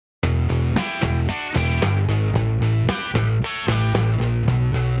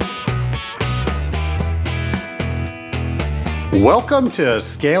Welcome to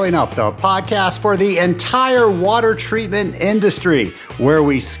Scaling Up, the podcast for the entire water treatment industry, where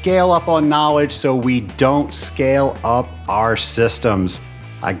we scale up on knowledge so we don't scale up our systems.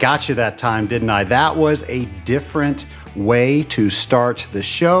 I got you that time, didn't I? That was a different way to start the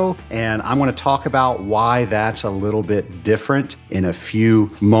show, and I'm going to talk about why that's a little bit different in a few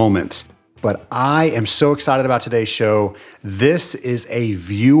moments. But I am so excited about today's show. This is a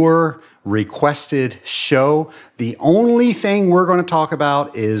viewer requested show. The only thing we're going to talk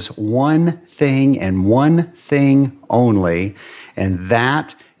about is one thing and one thing only, and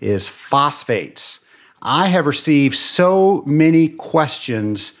that is phosphates. I have received so many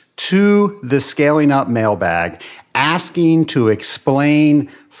questions to the Scaling Up mailbag asking to explain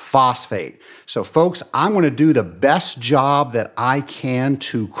phosphate. So folks, I'm going to do the best job that I can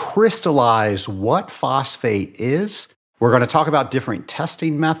to crystallize what phosphate is. We're going to talk about different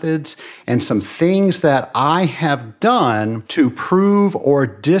testing methods and some things that I have done to prove or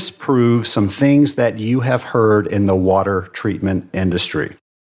disprove some things that you have heard in the water treatment industry.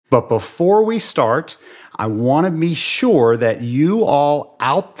 But before we start, I want to be sure that you all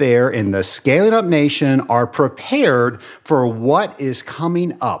out there in the Scaling Up Nation are prepared for what is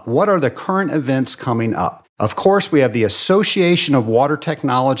coming up. What are the current events coming up? Of course, we have the Association of Water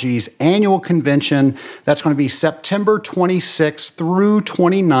Technologies annual convention. That's going to be September 26th through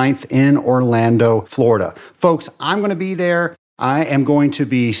 29th in Orlando, Florida. Folks, I'm going to be there. I am going to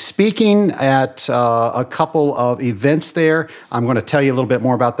be speaking at a couple of events there. I'm going to tell you a little bit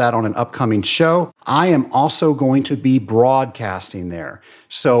more about that on an upcoming show. I am also going to be broadcasting there.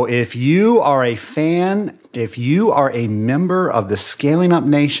 So if you are a fan, if you are a member of the Scaling Up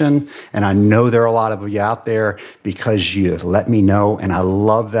Nation, and I know there are a lot of you out there because you let me know, and I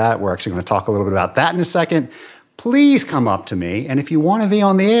love that. We're actually going to talk a little bit about that in a second. Please come up to me, and if you want to be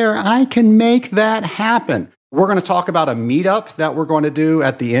on the air, I can make that happen. We're going to talk about a meetup that we're going to do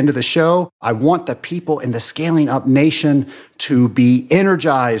at the end of the show. I want the people in the Scaling Up Nation to be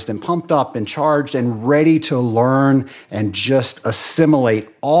energized and pumped up and charged and ready to learn and just assimilate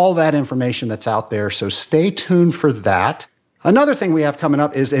all that information that's out there. So stay tuned for that. Another thing we have coming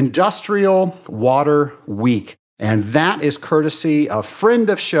up is Industrial Water Week. And that is courtesy of friend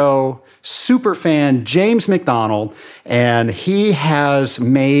of show, super fan, James McDonald. And he has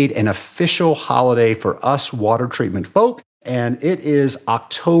made an official holiday for us water treatment folk. And it is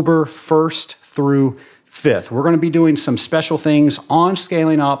October 1st through 5th. We're going to be doing some special things on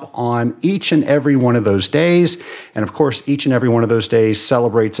Scaling Up on each and every one of those days. And of course, each and every one of those days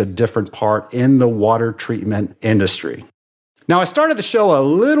celebrates a different part in the water treatment industry. Now, I started the show a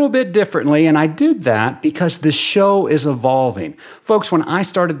little bit differently, and I did that because the show is evolving. Folks, when I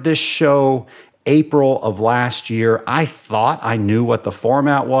started this show April of last year, I thought I knew what the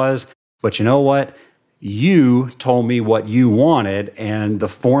format was, but you know what? You told me what you wanted, and the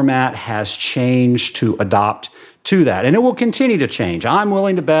format has changed to adopt to that. And it will continue to change. I'm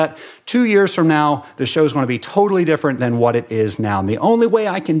willing to bet 2 years from now, the show is going to be totally different than what it is now. And the only way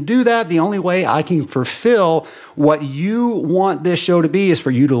I can do that, the only way I can fulfill what you want this show to be is for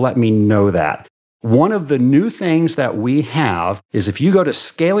you to let me know that. One of the new things that we have is if you go to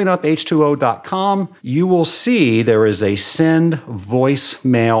scalinguph2o.com, you will see there is a send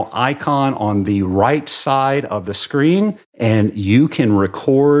voicemail icon on the right side of the screen, and you can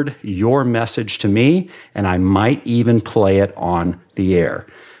record your message to me, and I might even play it on the air.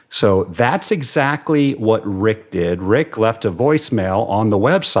 So that's exactly what Rick did. Rick left a voicemail on the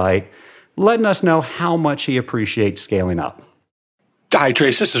website letting us know how much he appreciates Scaling Up. Hi,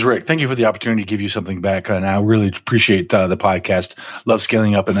 Trace. This is Rick. Thank you for the opportunity to give you something back. And I really appreciate the podcast. Love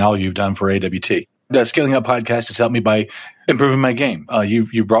Scaling Up and all you've done for AWT. The Scaling Up podcast has helped me by improving my game.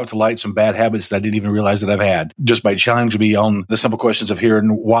 You brought to light some bad habits that I didn't even realize that I've had just by challenging me on the simple questions of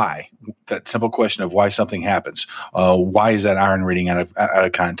hearing why. That simple question of why something happens. Why is that iron reading out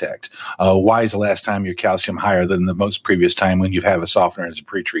of contact? Why is the last time your calcium higher than the most previous time when you've had a softener as a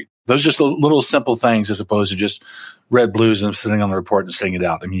pre-treat? Those are just little simple things as opposed to just red blues and I'm sitting on the report and sitting it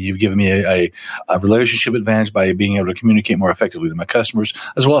out. I mean, you've given me a relationship advantage by being able to communicate more effectively to my customers,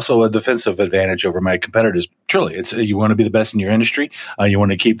 as well as also a defensive advantage over my competitors. Truly, it's you want to be the best in your industry. You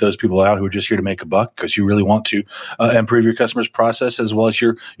want to keep those people out who are just here to make a buck because you really want to improve your customers' process as well as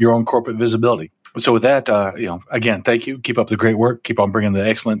your own corporate visibility. So with that, again, thank you. Keep up the great work. Keep on bringing the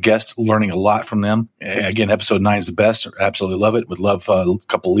excellent guests, learning a lot from them. Again, episode 9 is the best. Absolutely love it. Would love a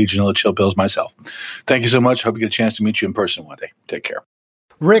couple Legionella chill pills myself. Thank you so much. Hope you get a chance to meet you in person one day. Take care.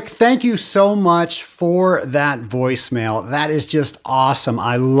 Rick, thank you so much for that voicemail. That is just awesome.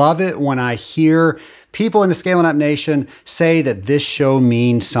 I love it when I hear people in the Scaling Up Nation say that this show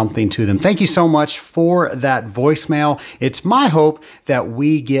means something to them. Thank you so much for that voicemail. It's my hope that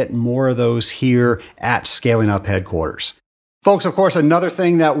we get more of those here at Scaling Up headquarters. Folks, of course, another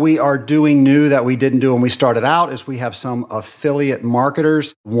thing that we are doing new that we didn't do when we started out is we have some affiliate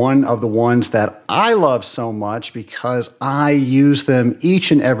marketers. One of the ones that I love so much because I use them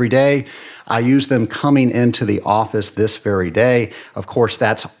each and every day. I use them coming into the office this very day. Of course,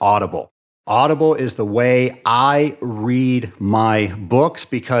 that's Audible. Audible is the way I read my books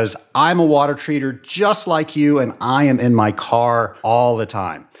because I'm a water treater just like you, and I am in my car all the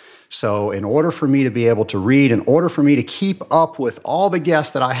time. So in order for me to be able to read, in order for me to keep up with all the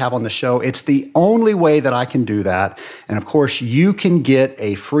guests that I have on the show, it's the only way that I can do that. And of course, you can get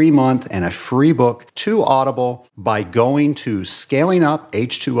a free month and a free book to Audible by going to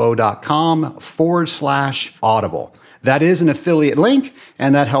scalinguph2o.com/Audible. That is an affiliate link,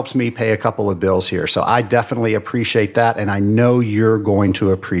 and that helps me pay a couple of bills here. So I definitely appreciate that, and I know you're going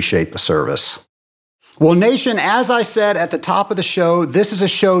to appreciate the service. Well, Nation, as I said at the top of the show, this is a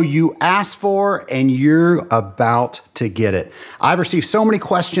show you asked for, and you're about to get it. I've received so many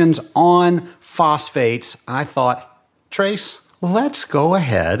questions on phosphates. I thought, Trace, let's go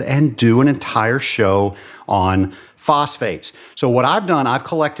ahead and do an entire show on phosphates. So what I've done, I've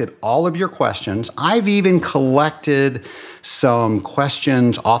collected all of your questions. I've even collected some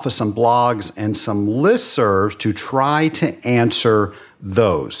questions off of some blogs and some listservs to try to answer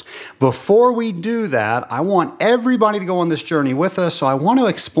those. Before we do that, I want everybody to go on this journey with us, so I want to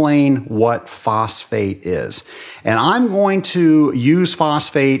explain what phosphate is. And I'm going to use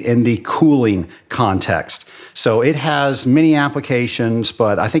phosphate in the cooling context. So it has many applications,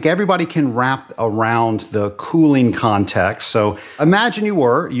 but I think everybody can wrap around the cooling context. So imagine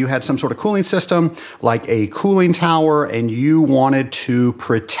you had some sort of cooling system, like a cooling tower, and you wanted to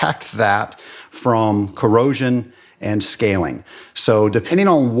protect that from corrosion and scaling. So depending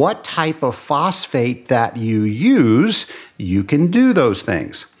on what type of phosphate that you use, you can do those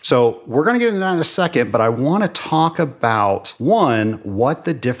things. So we're going to get into that in a second, but I want to talk about, one, what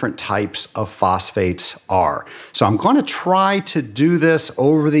the different types of phosphates are. So I'm going to try to do this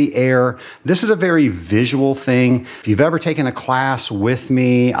over the air. This is a very visual thing. If you've ever taken a class with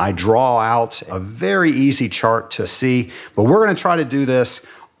me, I draw out a very easy chart to see, but we're going to try to do this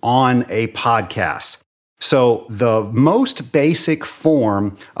on a podcast. So the most basic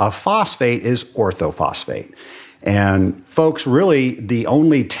form of phosphate is orthophosphate. And folks, really the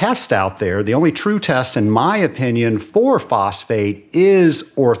only test out there, the only true test in my opinion for phosphate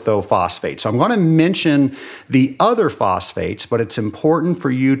is orthophosphate. So I'm going to mention the other phosphates, but it's important for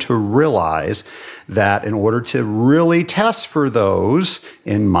you to realize that in order to really test for those,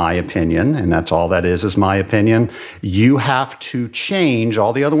 in my opinion, and that's all that is my opinion, you have to change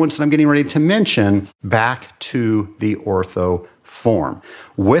all the other ones that I'm getting ready to mention back to the ortho form.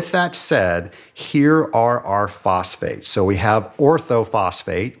 With that said, here are our phosphates. So we have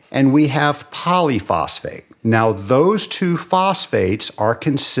orthophosphate and we have polyphosphate. Now, those two phosphates are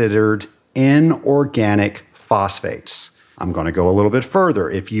considered inorganic phosphates. I'm going to go a little bit further.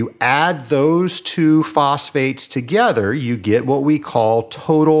 If you add those two phosphates together, you get what we call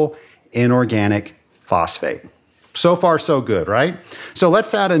total inorganic phosphate. So far, so good, right? So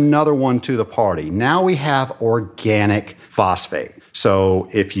let's add another one to the party. Now we have organic phosphate. So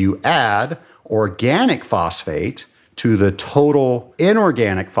if you add organic phosphate to the total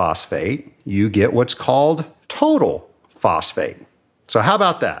inorganic phosphate, you get what's called total phosphate. So how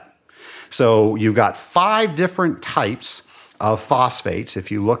about that? So you've got 5 different types of phosphates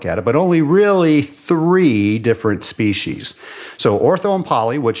if you look at it, but only really 3 different species. So ortho and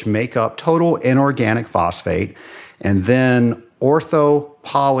poly, which make up total inorganic phosphate, and then ortho,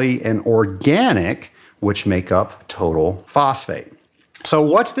 poly, and organic, which make up total phosphate. So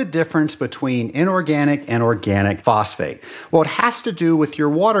what's the difference between inorganic and organic phosphate? Well, it has to do with your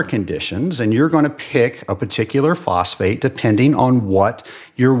water conditions, and you're going to pick a particular phosphate depending on what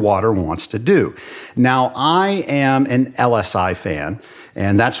your water wants to do. Now, I am an LSI fan,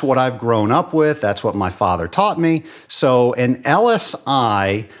 and that's what I've grown up with. That's what my father taught me. So an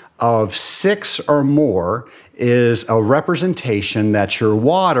LSI of 6 or more is a representation that your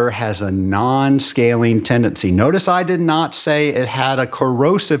water has a non-scaling tendency. Notice I did not say it had a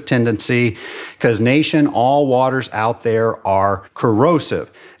corrosive tendency, because Nation, all waters out there are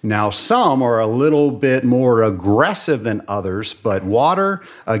corrosive. Now, some are a little bit more aggressive than others, but water,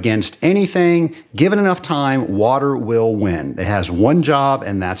 against anything, given enough time, water will win. It has one job,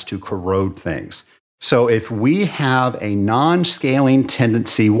 and that's to corrode things. So if we have a non-scaling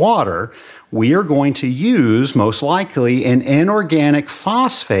tendency water, we are going to use, most likely, an inorganic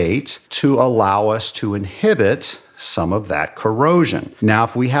phosphate to allow us to inhibit some of that corrosion. Now,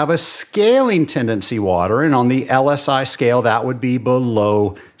 if we have a scaling tendency water, and on the LSI scale that would be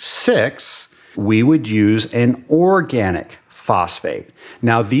below 6, we would use an organic phosphate.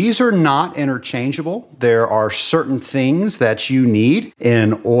 Now, these are not interchangeable. There are certain things that you need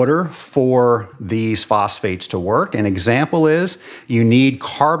in order for these phosphates to work. An example is you need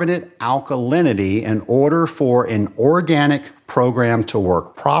carbonate alkalinity in order for an organic program to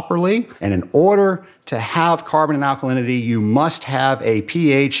work properly. And in order to have carbonate alkalinity, you must have a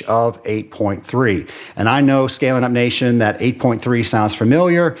pH of 8.3. And I know, Scaling Up Nation, that 8.3 sounds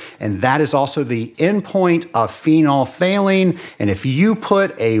familiar, and that is also the endpoint of phenolphthalein. And if you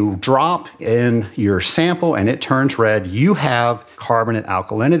put a drop in your sample and it turns red, you have carbonate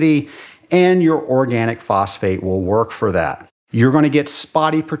alkalinity, and your organic phosphate will work for that. You're going to get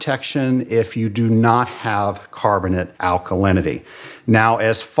spotty protection if you do not have carbonate alkalinity. Now,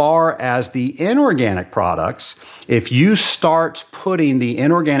 as far as the inorganic products, if you start putting the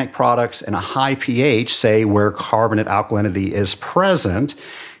inorganic products in a high pH, say where carbonate alkalinity is present,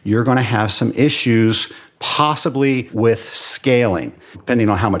 you're going to have some issues possibly with scaling, depending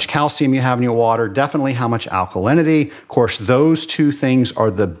on how much calcium you have in your water, definitely how much alkalinity. Of course, those two things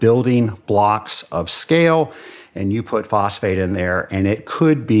are the building blocks of scale. And you put phosphate in there, and it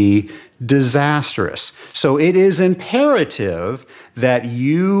could be disastrous. So it is imperative that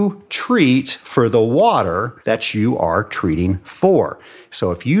you treat for the water that you are treating for.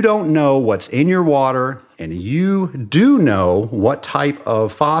 So if you don't know what's in your water, and you do know what type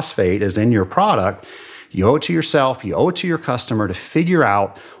of phosphate is in your product, you owe it to yourself, you owe it to your customer to figure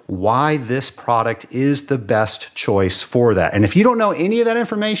out why this product is the best choice for that. And if you don't know any of that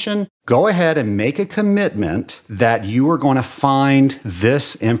information, go ahead and make a commitment that you are going to find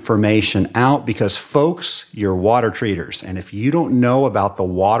this information out, because folks, you're water treaters. And if you don't know about the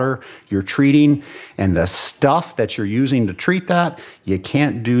water you're treating and the stuff that you're using to treat that, you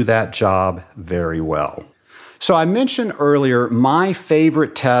can't do that job very well. So I mentioned earlier my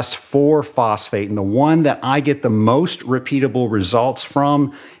favorite test for phosphate, and the one that I get the most repeatable results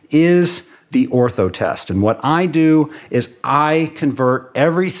from is the ortho test. And what I do is I convert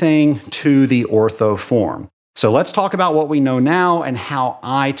everything to the ortho form. So let's talk about what we know now and how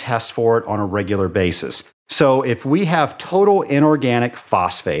I test for it on a regular basis. So if we have total inorganic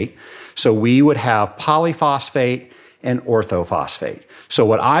phosphate, so we would have polyphosphate and orthophosphate. So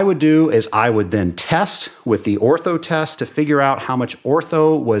what I would do is I would then test with the ortho test to figure out how much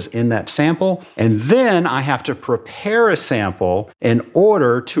ortho was in that sample. And then I have to prepare a sample in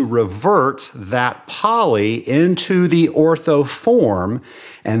order to revert that poly into the ortho form.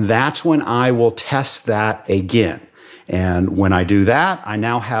 And that's when I will test that again. And when I do that, I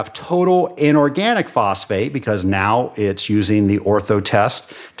now have total inorganic phosphate, because now it's using the ortho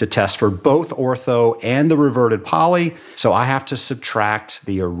test to test for both ortho and the reverted poly. So I have to subtract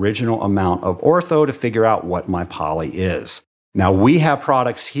the original amount of ortho to figure out what my poly is. Now, we have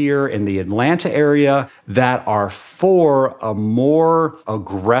products here in the Atlanta area that are for a more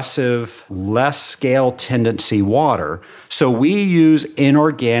aggressive, less scale tendency water. So we use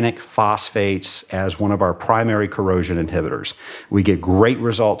inorganic phosphates as one of our primary corrosion inhibitors. We get great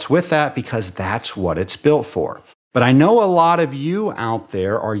results with that because that's what it's built for. But I know a lot of you out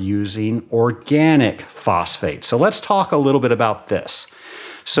there are using organic phosphate. So let's talk a little bit about this.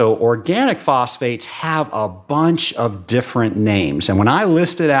 So organic phosphates have a bunch of different names. And when I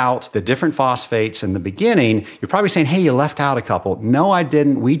listed out the different phosphates in the beginning, you're probably saying, hey, you left out a couple. No, I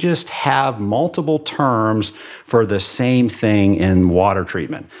didn't. We just have multiple terms for the same thing in water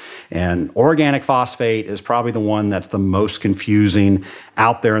treatment. And organic phosphate is probably the one that's the most confusing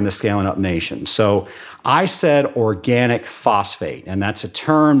out there in the Scaling Up Nation. So I said organic phosphate, and that's a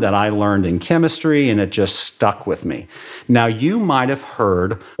term that I learned in chemistry, and it just stuck with me. Now, you might have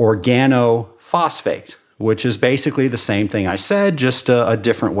heard organophosphate, which is basically the same thing I said, just a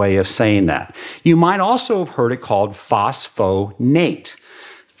different way of saying that. You might also have heard it called phosphonate.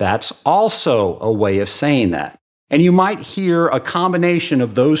 That's also a way of saying that. And you might hear a combination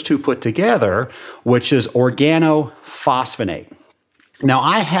of those two put together, which is organophosphonate. Now,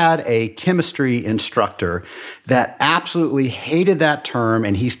 I had a chemistry instructor that absolutely hated that term,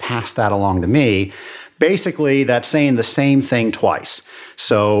 and he's passed that along to me. Basically, that's saying the same thing twice.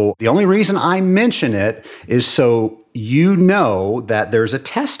 So the only reason I mention it is so you know that there's a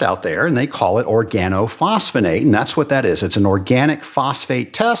test out there, and they call it organophosphonate, and that's what that is. It's an organic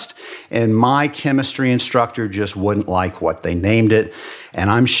phosphate test, and my chemistry instructor just wouldn't like what they named it. And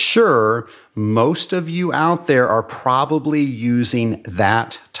I'm sure most of you out there are probably using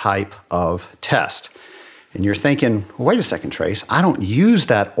that type of test. And you're thinking, wait a second, Trace, I don't use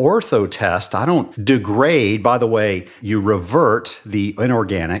that ortho test. I don't degrade. By the way, you revert the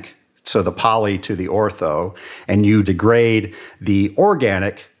inorganic, so the poly to the ortho, and you degrade the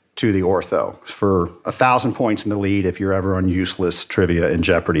organic to the ortho. For 1,000 points in the lead, if you're ever on useless trivia in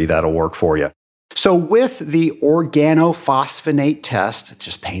Jeopardy, that'll work for you. So with the organophosphonate test, it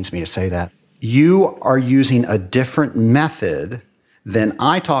just pains me to say that, you are using a different method than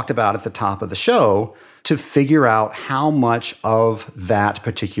I talked about at the top of the show to figure out how much of that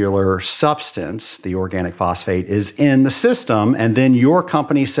particular substance, the organic phosphate, is in the system. And then your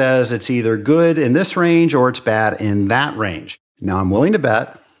company says it's either good in this range or it's bad in that range. Now, I'm willing to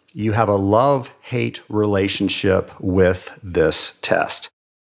bet you have a love-hate relationship with this test.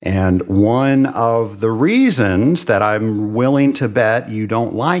 And one of the reasons that I'm willing to bet you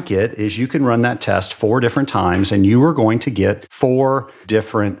don't like it is you can run that test 4 different times and you are going to get 4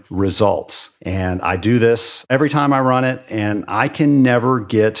 different results. And I do this every time I run it, and I can never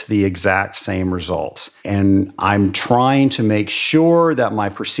get the exact same results. And I'm trying to make sure that my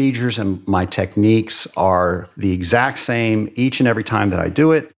procedures and my techniques are the exact same each and every time that I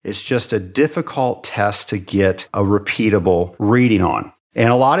do it. It's just a difficult test to get a repeatable reading on. And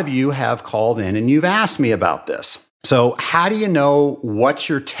a lot of you have called in and you've asked me about this. So how do you know what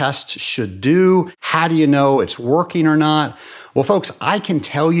your test should do? How do you know it's working or not? Well, folks, I can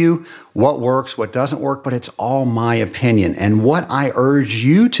tell you what works, what doesn't work, but it's all my opinion. And what I urge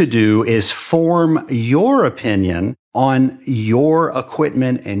you to do is form your opinion on your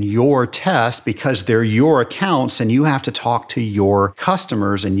equipment and your test, because they're your accounts and you have to talk to your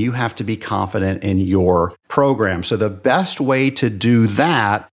customers and you have to be confident in your program. So the best way to do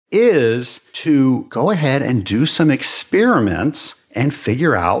that is to go ahead and do some experiments and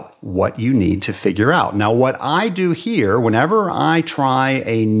figure out what you need to figure out. Now, what I do here, whenever I try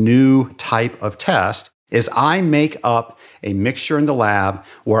a new type of test, is I make up a mixture in the lab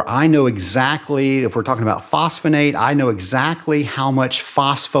where I know exactly, if we're talking about phosphonate, I know exactly how much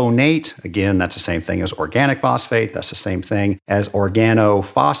phosphonate, again, that's the same thing as organic phosphate, that's the same thing as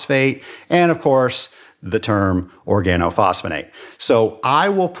organophosphate, and of course, the term organophosphonate. So I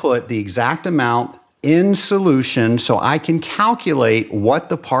will put the exact amount in solution so I can calculate what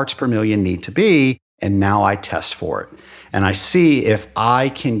the parts per million need to be, and now I test for it. And I see if I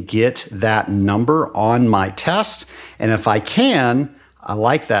can get that number on my test, and if I can, I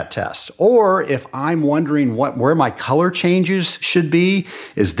like that test. Or if I'm wondering where my color changes should be,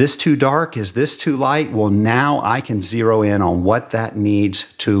 is this too dark? Is this too light? Well, now I can zero in on what that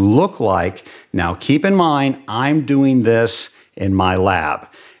needs to look like. Now, keep in mind, I'm doing this in my lab.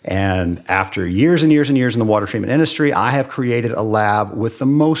 And after years and years and years in the water treatment industry, I have created a lab with the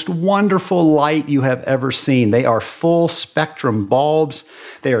most wonderful light you have ever seen. They are full spectrum bulbs.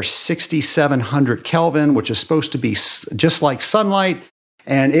 They are 6,700 Kelvin, which is supposed to be just like sunlight.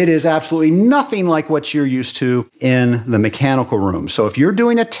 And it is absolutely nothing like what you're used to in the mechanical room. So if you're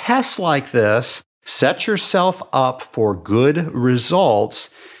doing a test like this, set yourself up for good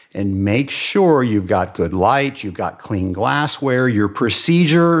results and make sure you've got good light, you've got clean glassware, your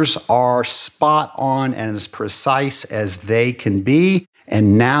procedures are spot on and as precise as they can be.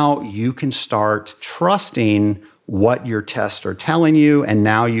 And now you can start trusting what your tests are telling you, and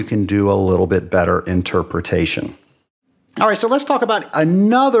now you can do a little bit better interpretation. All right, so let's talk about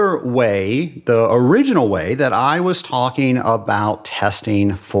another way, the original way that I was talking about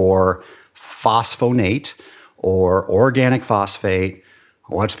testing for phosphonate or organic phosphate.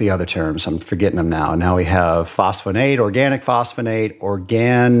 What's the other terms? I'm forgetting them now. Now we have phosphonate, organic phosphonate,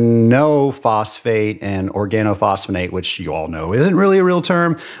 organophosphate, and organophosphonate, which you all know isn't really a real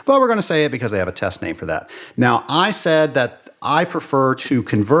term, but we're going to say it because they have a test name for that. Now, I said that I prefer to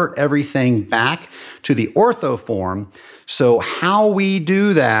convert everything back to the ortho form. So how we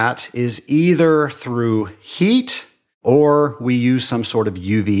do that is either through heat or we use some sort of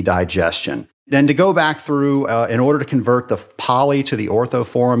UV digestion. Then to go back through, in order to convert the poly to the ortho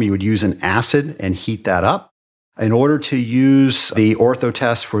form, you would use an acid and heat that up. In order to use the ortho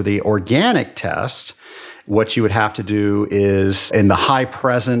test for the organic test, what you would have to do is in the high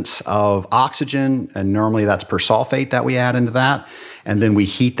presence of oxygen, and normally that's persulfate that we add into that, and then we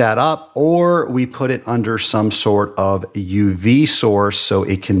heat that up, or we put it under some sort of UV source so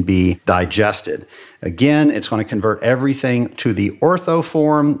it can be digested. Again, it's going to convert everything to the ortho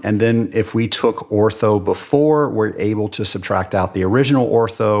form, and then if we took ortho before, we're able to subtract out the original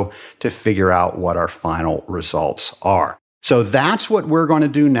ortho to figure out what our final results are. So that's what we're going to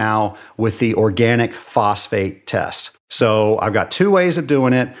do now with the organic phosphate test. So I've got two ways of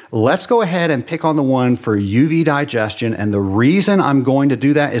doing it. Let's go ahead and pick on the one for UV digestion. And the reason I'm going to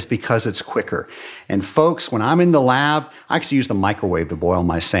do that is because it's quicker. And folks, when I'm in the lab, I actually use the microwave to boil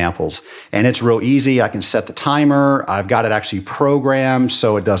my samples. And it's real easy. I can set the timer. I've got it actually programmed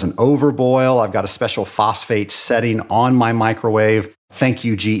so it doesn't overboil. I've got a special phosphate setting on my microwave. Thank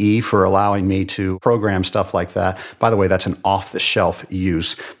you, GE, for allowing me to program stuff like that. By the way, that's an off-the-shelf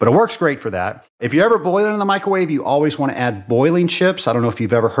use, but it works great for that. If you ever boil it in the microwave, you always want to add boiling chips. I don't know if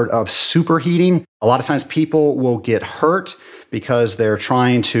you've ever heard of superheating. A lot of times people will get hurt because they're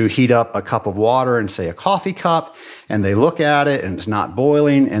trying to heat up a cup of water in, say, a coffee cup, and they look at it and it's not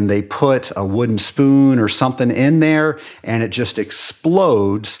boiling, and they put a wooden spoon or something in there, and it just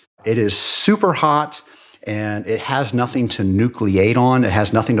explodes. It is super hot. And it has nothing to nucleate on. It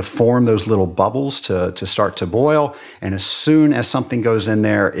has nothing to form those little bubbles to start to boil. And as soon as something goes in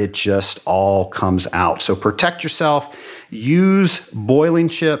there, it just all comes out. So protect yourself. Use boiling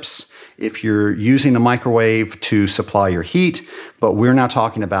chips if you're using the microwave to supply your heat, but we're now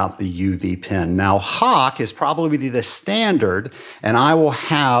talking about the UV pin. Now, Hach is probably the standard, and I will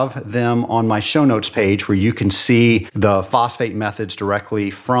have them on my show notes page where you can see the phosphate methods directly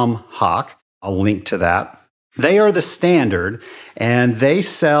from Hach. I'll link to that. They are the standard, and they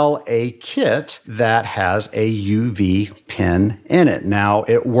sell a kit that has a UV pin in it. Now,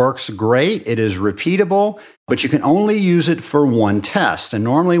 it works great. It is repeatable, but you can only use it for one test. And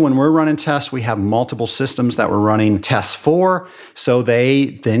normally when we're running tests, we have multiple systems that we're running tests for. So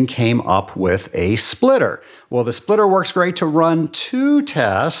they then came up with a splitter. Well, the splitter works great to run two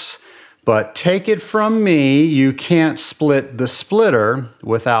tests. But take it from me, you can't split the splitter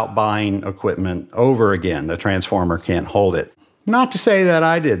without buying equipment over again. The transformer can't hold it. Not to say that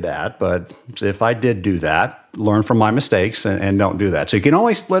I did that, but if I did do that, learn from my mistakes and don't do that. So you can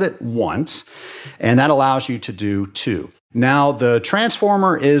only split it once, and that allows you to do two. Now, the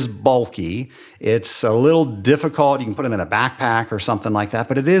transformer is bulky. It's a little difficult. You can put it in a backpack or something like that,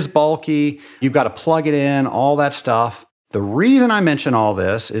 but it is bulky. You've got to plug it in, all that stuff. The reason I mention all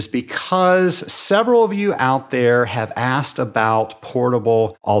this is because several of you out there have asked about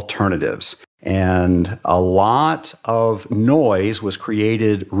portable alternatives. And a lot of noise was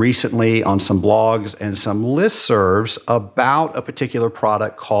created recently on some blogs and some listservs about a particular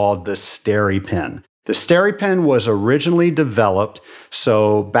product called the SteriPen. The SteriPen was originally developed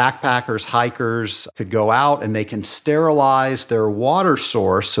so backpackers, hikers could go out and they can sterilize their water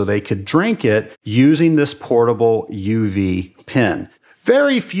source so they could drink it using this portable UV pen.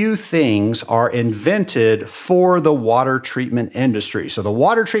 Very few things are invented for the water treatment industry. So the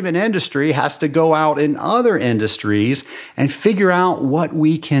water treatment industry has to go out in other industries and figure out what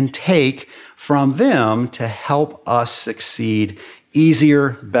we can take from them to help us succeed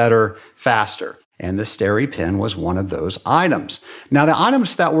easier, better, faster. And the SteriPen was one of those items. Now, the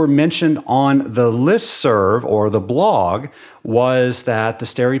items that were mentioned on the listserv or the blog was that the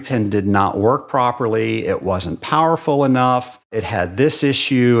SteriPen did not work properly. It wasn't powerful enough. It had this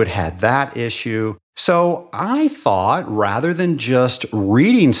issue. It had that issue. So I thought rather than just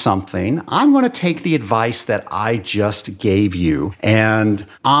reading something, I'm going to take the advice that I just gave you. And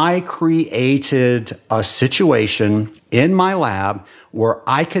I created a situation in my lab where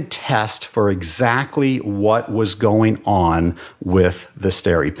I could test for exactly what was going on with the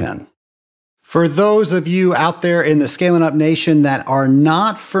SteriPen. For those of you out there in the Scaling Up Nation that are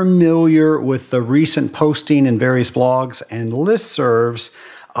not familiar with the recent posting in various blogs and listservs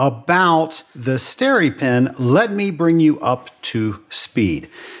about the SteriPen, let me bring you up to speed.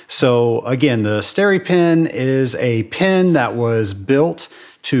 So again, the SteriPen is a pen that was built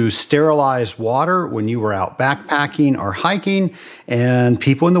to sterilize water when you were out backpacking or hiking, and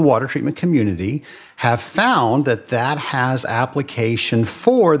people in the water treatment community have found that that has application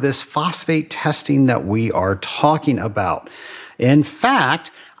for this phosphate testing that we are talking about. In fact,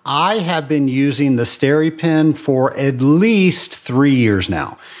 I have been using the SteriPen for at least 3 years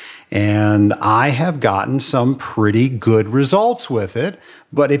now, and I have gotten some pretty good results with it.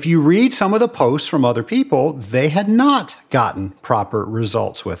 But if you read some of the posts from other people, they had not gotten proper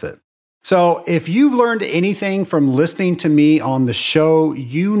results with it. So if you've learned anything from listening to me on the show,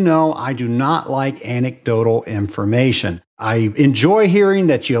 you know I do not like anecdotal information. I enjoy hearing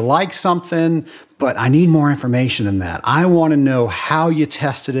that you like something, but I need more information than that. I want to know how you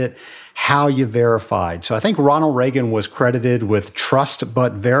tested it, how you verified. So I think Ronald Reagan was credited with trust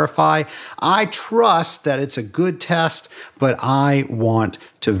but verify. I trust that it's a good test, but I want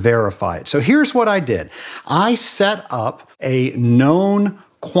to verify it. So here's what I did. I set up a known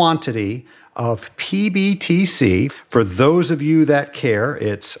quantity of PBTC. For those of you that care,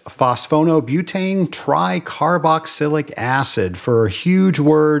 it's phosphonobutane tricarboxylic acid, for huge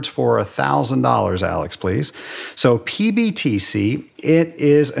words for $1,000, Alex, please. So PBTC, it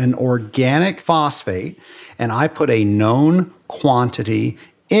is an organic phosphate, and I put a known quantity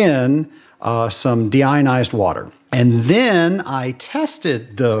in some deionized water. And then I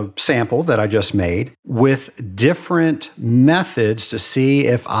tested the sample that I just made with different methods to see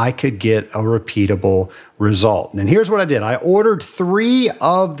if I could get a repeatable result. And here's what I did. I ordered 3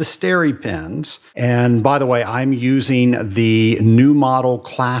 of the SteriPens. And by the way, I'm using the new model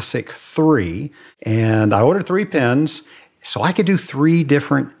Classic 3. And I ordered 3 pens so I could do 3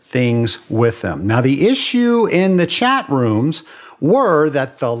 different things with them. Now, the issue in the chat rooms were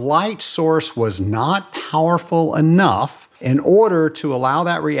that the light source was not powerful enough in order to allow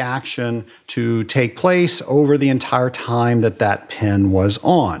that reaction to take place over the entire time that that pen was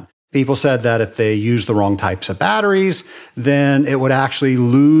on. People said that if they used the wrong types of batteries, then it would actually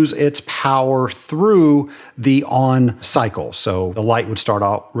lose its power through the on cycle. So the light would start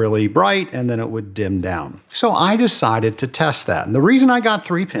out really bright and then it would dim down. So I decided to test that. And the reason I got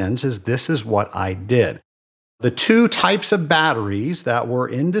 3 pens is this is what I did. The 2 types of batteries that were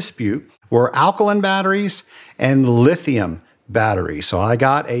in dispute were alkaline batteries and lithium batteries. So I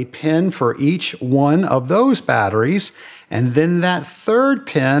got a pin for each one of those batteries. And then that 3rd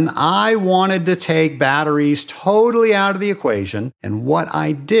pin, I wanted to take batteries totally out of the equation. And what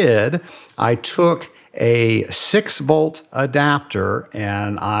I did, I took a 6-volt adapter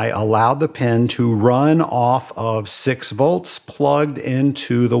and I allowed the pin to run off of 6 volts plugged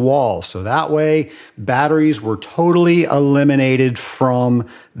into the wall. So that way batteries were totally eliminated from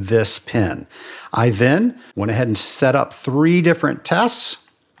this pin. I then went ahead and set up 3 different tests.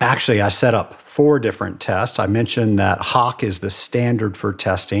 Actually, I set up 4 different tests. I mentioned that Hach is the standard for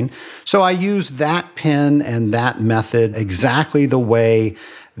testing. So I used that pin and that method exactly the way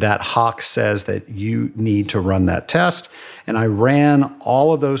that Hach says that you need to run that test. And I ran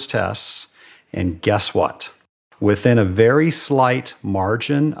all of those tests, and guess what? Within a very slight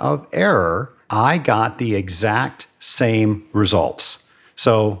margin of error, I got the exact same results.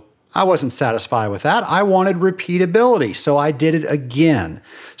 So I wasn't satisfied with that. I wanted repeatability, so I did it again.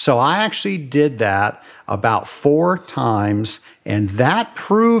 So I actually did that about 4 times, and that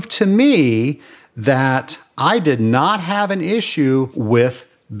proved to me that I did not have an issue with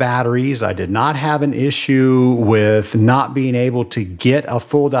batteries. I did not have an issue with not being able to get a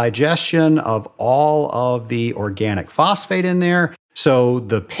full digestion of all of the organic phosphate in there. So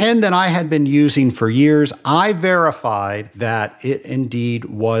the pen that I had been using for years, I verified that it indeed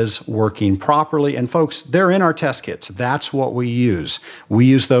was working properly. And folks, they're in our test kits. That's what we use. We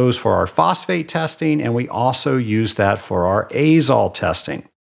use those for our phosphate testing, and we also use that for our azole testing.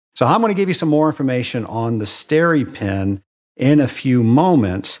 So I'm going to give you some more information on the SteriPen in a few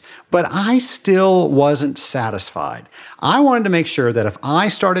moments, but I still wasn't satisfied. I wanted to make sure that if I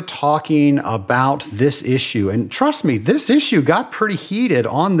started talking about this issue, and trust me, this issue got pretty heated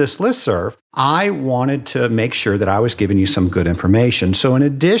on this listserv, I wanted to make sure that I was giving you some good information. So in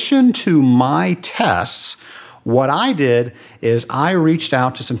addition to my tests, what I did is I reached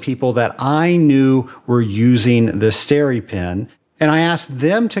out to some people that I knew were using the SteriPen, and I asked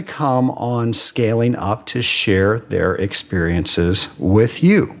them to come on Scaling Up to share their experiences with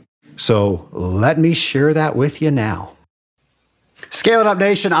you. So let me share that with you now. Scaling Up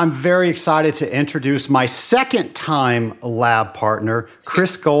Nation, I'm very excited to introduce my 2nd-time lab partner,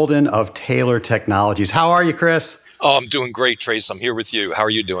 Chris Golden of Taylor Technologies. How are you, Chris? Oh, I'm doing great, Trace. I'm here with you. How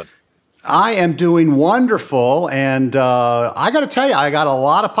are you doing? I am doing wonderful, and I got to tell you, I got a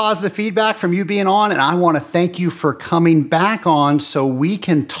lot of positive feedback from you being on, and I want to thank you for coming back on so we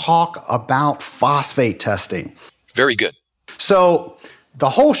can talk about phosphate testing. Very good. So the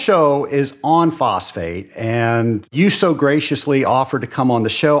whole show is on phosphate, and you so graciously offered to come on the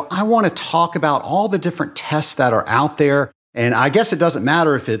show. I want to talk about all the different tests that are out there. And I guess it doesn't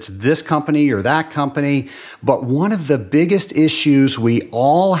matter if it's this company or that company, but one of the biggest issues we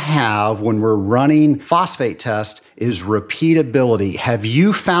all have when we're running phosphate tests is repeatability. Have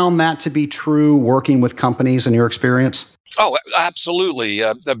you found that to be true working with companies in your experience? Oh, absolutely.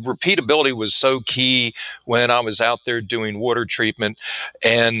 The repeatability was so key when I was out there doing water treatment.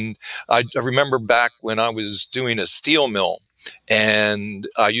 And I remember back when I was doing a steel mill. And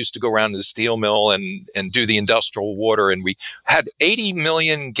I used to go around to the steel mill and do the industrial water. And we had 80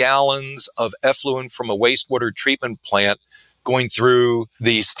 million gallons of effluent from a wastewater treatment plant going through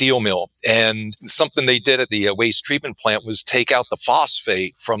the steel mill. And something they did at the waste treatment plant was take out the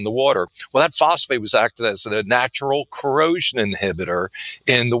phosphate from the water. Well, that phosphate was acted as a natural corrosion inhibitor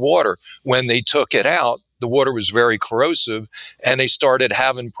in the water. When they took it out, the water was very corrosive, and they started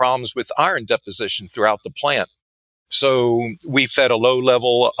having problems with iron deposition throughout the plant. So we fed a low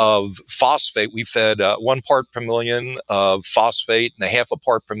level of phosphate. We fed 1 part per million of phosphate and a 0.5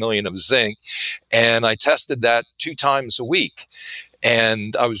 part per million of zinc. And I tested that 2 times a week.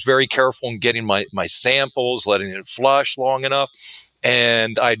 And I was very careful in getting my samples, letting it flush long enough.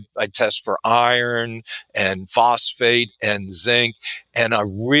 And I'd test for iron and phosphate and zinc. And I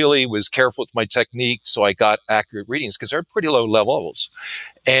really was careful with my technique, so I got accurate readings because they're pretty low levels.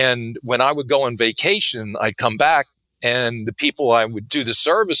 And when I would go on vacation, I'd come back, and the people I would do the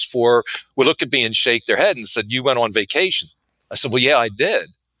service for would look at me and shake their head and said, "You went on vacation." I said, "Well, yeah, I did."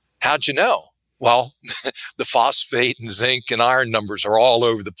 "How'd you know?" "Well, the phosphate and zinc and iron numbers are all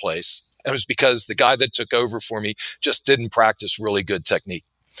over the place." And it was because the guy that took over for me just didn't practice really good technique.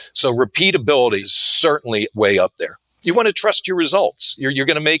 So repeatability is certainly way up there. You want to trust your results. You're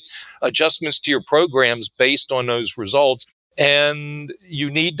going to make adjustments to your programs based on those results. And you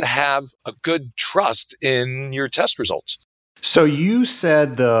need to have a good trust in your test results. So you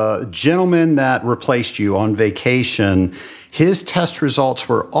said the gentleman that replaced you on vacation, his test results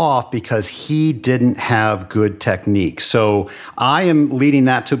were off because he didn't have good technique. So I am leading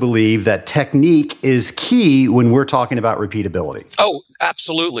that to believe that technique is key when we're talking about repeatability. Oh,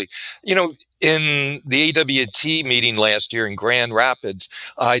 absolutely. You know, in the AWT meeting last year in Grand Rapids,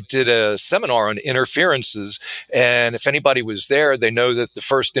 I did a seminar on interferences. And if anybody was there, they know that the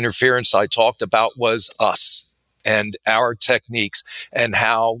first interference I talked about was us and our techniques, and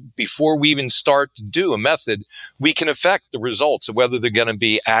how before we even start to do a method, we can affect the results of whether they're going to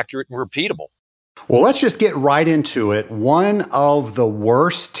be accurate and repeatable. Well, let's just get right into it. One of the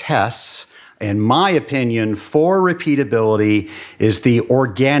worst tests, in my opinion, for repeatability is the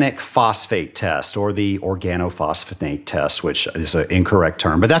organic phosphate test, or the organophosphate test, which is an incorrect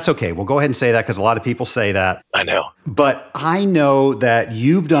term, but that's okay. We'll go ahead and say that because a lot of people say that. I know. But I know that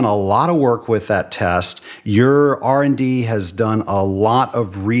you've done a lot of work with that test. Your R&D has done a lot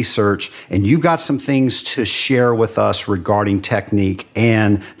of research, and you've got some things to share with us regarding technique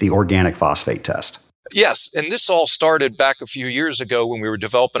and the organic phosphate test. Yes, and this all started back a few years ago when we were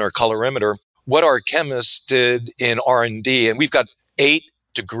developing our colorimeter. What our chemists did in R&D, and we've got 8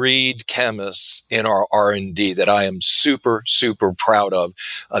 degreed chemists in our R&D that I am super, super proud of.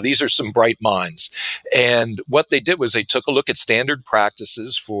 These are some bright minds. And what they did was they took a look at standard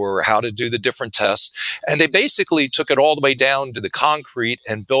practices for how to do the different tests, and they basically took it all the way down to the concrete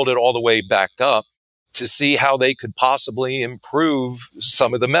and built it all the way back up to see how they could possibly improve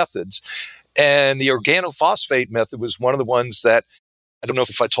some of the methods. And the organophosphate method was one of the ones that, I don't know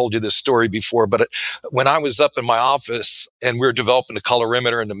if I told you this story before, but when I was up in my office and we were developing the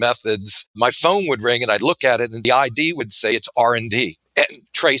colorimeter and the methods, my phone would ring and I'd look at it and the ID would say it's R&D. And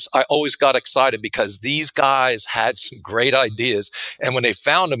Trace, I always got excited because these guys had some great ideas. And when they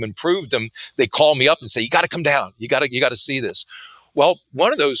found them and proved them, they called me up and say, "You got to come down. You got to see this." Well,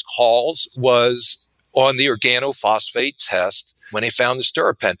 one of those calls was on the organophosphate test when they found the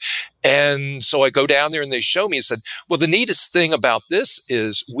Sterapen. And so I go down there and they show me and said, "Well, the neatest thing about this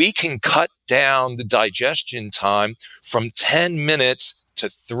is we can cut down the digestion time from 10 minutes to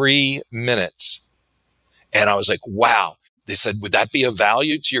 3 minutes." And I was like, wow. They said, "Would that be of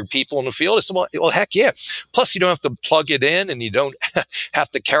value to your people in the field?" I said, well, heck yeah. Plus, you don't have to plug it in and you don't have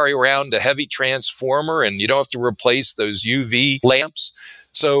to carry around a heavy transformer and you don't have to replace those UV lamps.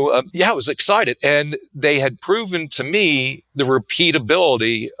 So, I was excited. And they had proven to me the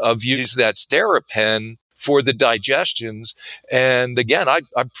repeatability of using that Sterapen for the digestions. And again, I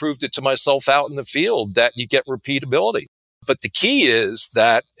proved it to myself out in the field that you get repeatability. But the key is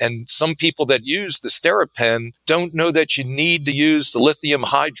that, and some people that use the Sterapen don't know that you need to use the lithium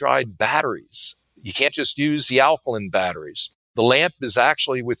hydride batteries. You can't just use the alkaline batteries. The lamp is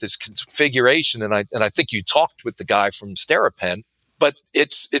actually, with its configuration, and I think you talked with the guy from Sterapen, but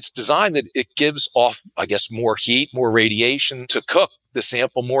it's designed that it gives off, I guess, more heat, more radiation to cook the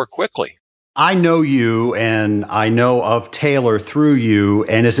sample more quickly. I know you, and I know of Taylor through you.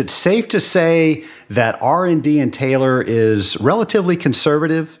 And is it safe to say that R&D in Taylor is relatively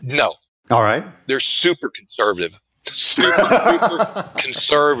conservative? No. All right. They're super conservative. Super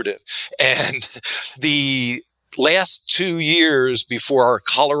conservative. And the last 2 years before our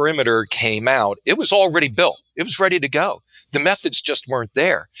colorimeter came out, it was already built. It was ready to go. The methods just weren't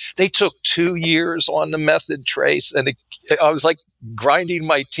there. They took 2 years on the method, Trace. And I was like, grinding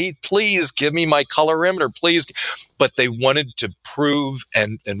my teeth. Please give me my colorimeter, please. But they wanted to prove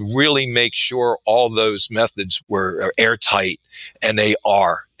and really make sure all those methods were airtight, and they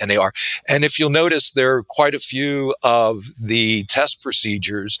are. And if you'll notice, there are quite a few of the test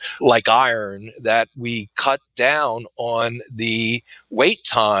procedures, like iron, that we cut down on the wait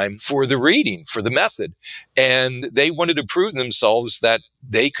time for the reading, for the method. And they wanted to prove themselves that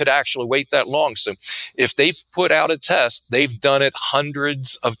they could actually wait that long. So if they've put out a test, they've done it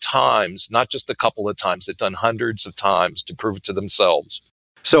hundreds of times, not just a couple of times. They've done hundreds of times to prove it to themselves.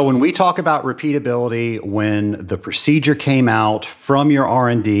 So when we talk about repeatability, when the procedure came out from your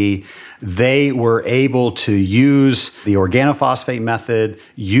R&D, they were able to use the organophosphate method,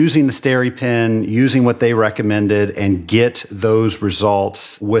 using the SteriPen, using what they recommended, and get those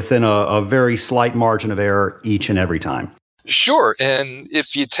results within a very slight margin of error each and every time. Sure. And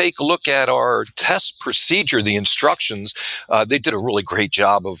if you take a look at our test procedure, the instructions, they did a really great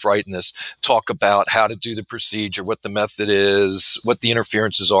job of writing this, talk about how to do the procedure, what the method is, what the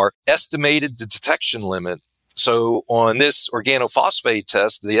interferences are, estimated the detection limit. So on this organophosphate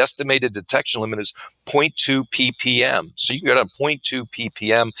test, the estimated detection limit is 0.2 ppm. So you can go to 0.2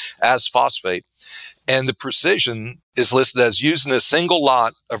 ppm as phosphate. And the precision is listed as using a single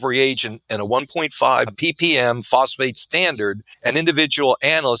lot of reagent and a 1.5 ppm phosphate standard. An individual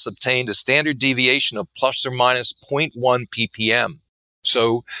analyst obtained a standard deviation of plus or minus 0.1 ppm.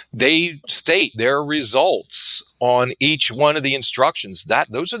 So they state their results on each one of the instructions.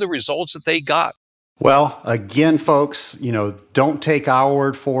 Those are the results that they got. Well, again, folks, don't take our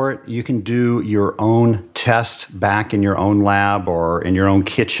word for it. You can do your own test back in your own lab or in your own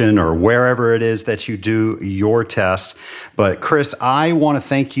kitchen or wherever it is that you do your test. But Chris, I want to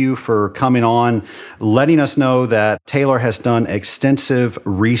thank you for coming on, letting us know that Taylor has done extensive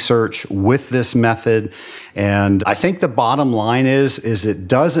research with this method. And I think the bottom line is it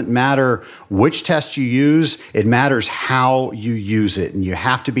doesn't matter which test you use, it matters how you use it. And you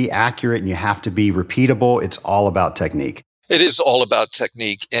have to be accurate and you have to be repeatable. It's all about technique. It is all about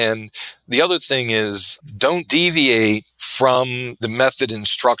technique. And the other thing is, don't deviate from the method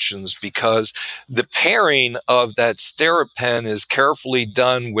instructions, because the pairing of that SteriPen is carefully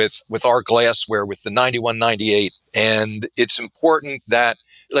done with our glassware, with the 9198. And it's important that,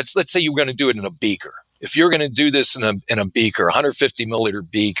 let's say you're going to do it in a beaker. If you're going to do this in a beaker, 150 milliliter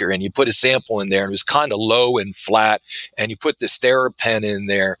beaker, and you put a sample in there and it was kind of low and flat, and you put the SteriPen in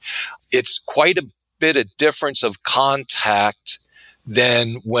there, it's quite a bit of difference of contact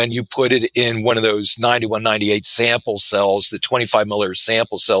than when you put it in one of those 9198 sample cells, the 25 milliliter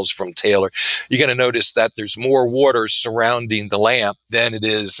sample cells from Taylor. You're going to notice that there's more water surrounding the lamp than it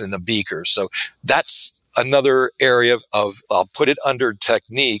is in a beaker. So that's another area of I'll put it under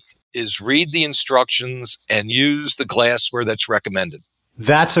technique, is read the instructions and use the glassware that's recommended.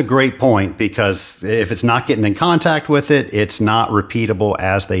 That's a great point, because if it's not getting in contact with it, it's not repeatable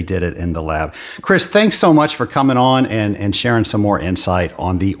as they did it in the lab. Chris, thanks so much for coming on and sharing some more insight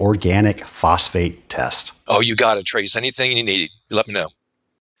on the organic phosphate test. Oh, you got it, Trace. Anything you need, let me know.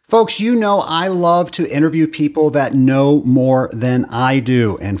 Folks, I love to interview people that know more than I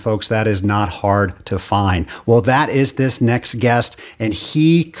do. And folks, that is not hard to find. Well, that is this next guest, and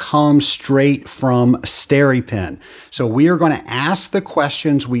he comes straight from SteriPen. So we are going to ask the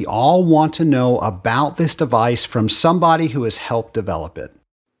questions we all want to know about this device from somebody who has helped develop it.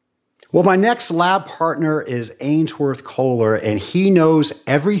 Well, my next lab partner is Ainsworth Kohler, and he knows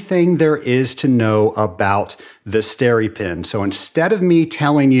everything there is to know about the SteriPen. So instead of me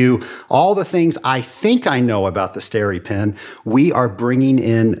telling you all the things I think I know about the SteriPen, we are bringing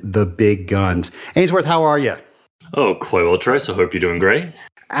in the big guns. Ainsworth, how are you? Oh, quite well, Trace. I hope you're doing great.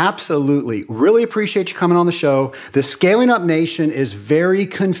 Absolutely. Really appreciate you coming on the show. The Scaling Up Nation is very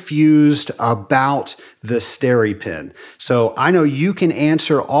confused about the SteriPen. So I know you can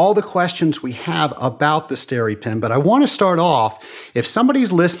answer all the questions we have about the SteriPen, but I want to start off, if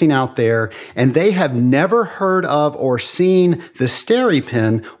somebody's listening out there and they have never heard of or seen the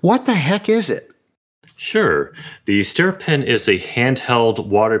SteriPen, what the heck is it? Sure. The SteriPen is a handheld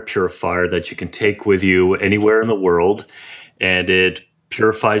water purifier that you can take with you anywhere in the world, and it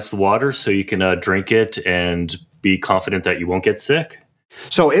purifies the water so you can drink it and be confident that you won't get sick.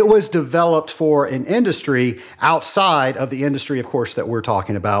 So it was developed for an industry outside of the industry, of course, that we're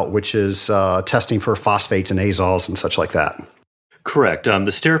talking about, which is testing for phosphates and azoles and such like that. Correct. The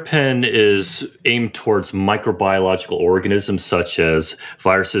SteriPen is aimed towards microbiological organisms such as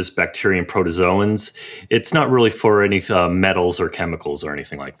viruses, bacteria, and protozoans. It's not really for any metals or chemicals or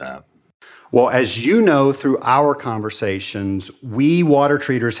anything like that. Well, as you know, through our conversations, we water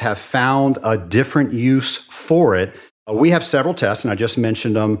treaters have found a different use for it. We have several tests, and I just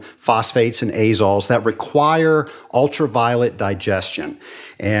mentioned them, phosphates and azoles, that require ultraviolet digestion.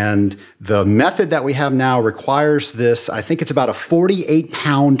 And the method that we have now requires this. I think it's about a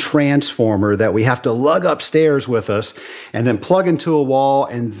 48-pound transformer that we have to lug upstairs with us and then plug into a wall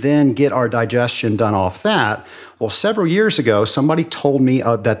and then get our digestion done off that. Well, several years ago, somebody told me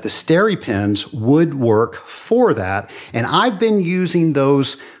that the SteriPens would work for that, and I've been using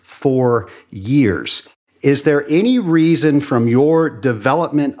those for years. Is there any reason from your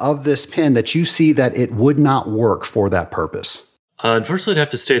development of this pen that you see that it would not work for that purpose? Unfortunately, I'd have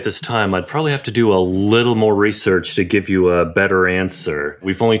to stay at this time. I'd probably have to do a little more research to give you a better answer.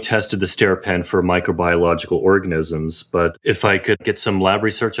 We've only tested the SteriPen for microbiological organisms, but if I could get some lab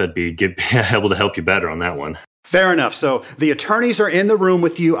research, I'd be able to help you better on that one. Fair enough. So the attorneys are in the room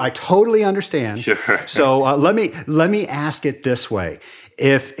with you. I totally understand. Sure. So let me ask it this way.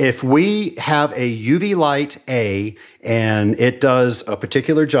 If we have a UV light A and it does a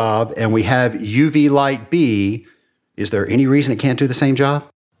particular job and we have UV light B, is there any reason it can't do the same job?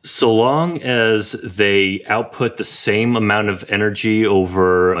 So long as they output the same amount of energy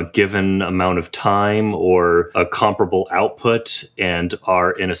over a given amount of time or a comparable output and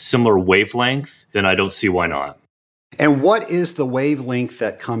are in a similar wavelength, then I don't see why not. And what is the wavelength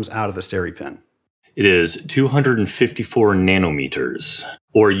that comes out of the SteriPen? It is 254 nanometers,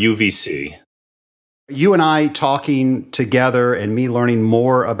 or UVC. You and I talking together and me learning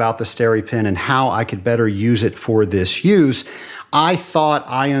more about the SteriPen and how I could better use it for this use, I thought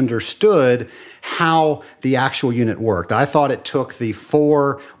I understood how the actual unit worked. I thought it took the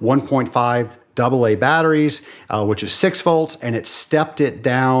four 1.5 AA batteries, which is 6 volts, and it stepped it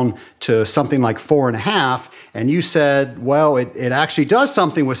down to something like 4.5. And you said, well, it actually does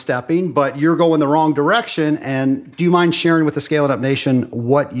something with stepping, but you're going the wrong direction. And do you mind sharing with the Scale It Up Nation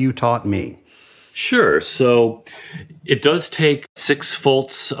what you taught me? Sure. So it does take 6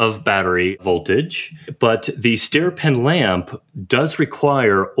 volts of battery voltage, but the SteriPen lamp does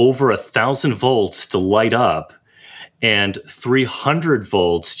require over 1,000 volts to light up and 300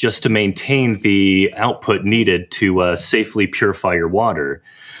 volts just to maintain the output needed to safely purify your water.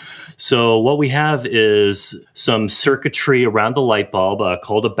 So what we have is some circuitry around the light bulb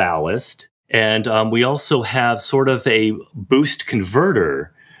called a ballast, and we also have sort of a boost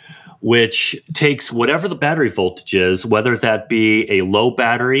converter, which takes whatever the battery voltage is, whether that be a low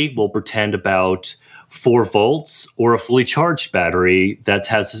battery, we'll pretend about 4 volts, or a fully charged battery that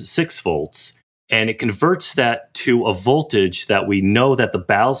has 6 volts. And it converts that to a voltage that we know that the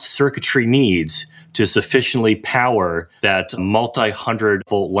ballast circuitry needs to sufficiently power that multi-100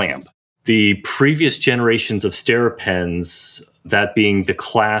 volt lamp. The previous generations of SteriPens, that being the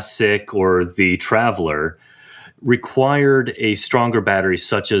Classic or the Traveler, required a stronger battery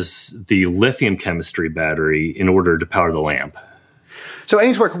such as the lithium chemistry battery in order to power the lamp. So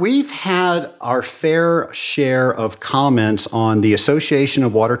Ainsworth, we've had our fair share of comments on the Association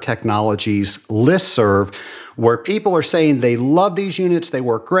of Water Technologies listserv, where people are saying they love these units, they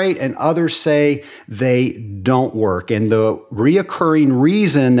work great, and others say they don't work. And the reoccurring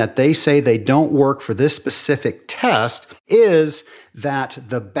reason that they say they don't work for this specific test is that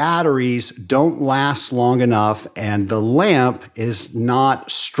the batteries don't last long enough and the lamp is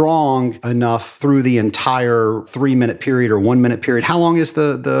not strong enough through the entire 3-minute period or 1-minute period. How long is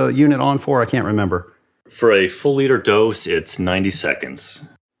the unit on for? I can't remember. For a full liter dose, it's 90 seconds.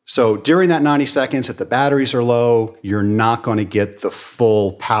 So during that 90 seconds, if the batteries are low, you're not going to get the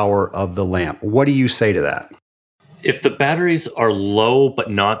full power of the lamp. What do you say to that? If the batteries are low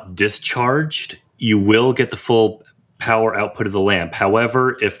but not discharged, you will get the full power output of the lamp.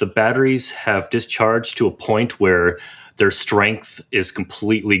 However, if the batteries have discharged to a point where their strength is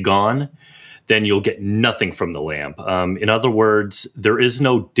completely gone, then you'll get nothing from the lamp. In other words, there is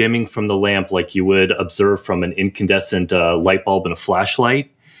no dimming from the lamp like you would observe from an incandescent light bulb in a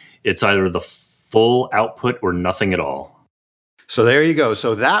flashlight. It's either the full output or nothing at all. So there you go.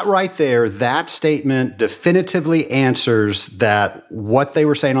 So that right there, that statement definitively answers that what they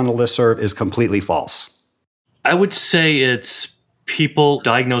were saying on the listserv is completely false. I would say it's people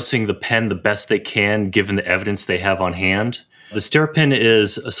diagnosing the pen the best they can given the evidence they have on hand. The SteriPen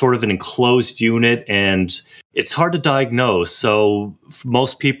is a sort of an enclosed unit and it's hard to diagnose. So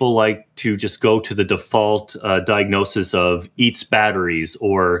most people like to just go to the default diagnosis of eats batteries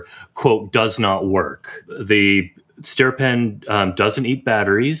or, quote, does not work. The SteriPen doesn't eat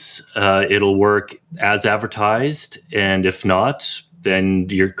batteries. It'll work as advertised. And if not, then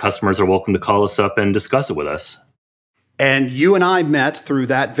your customers are welcome to call us up and discuss it with us. And you and I met through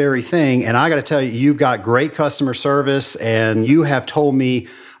that very thing. And I got to tell you, you've got great customer service. And you have told me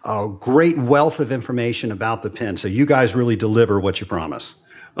a great wealth of information about the pen. So you guys really deliver what you promise.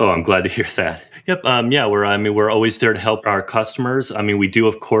 Oh, I'm glad to hear that. Yep. We're always there to help our customers. We do,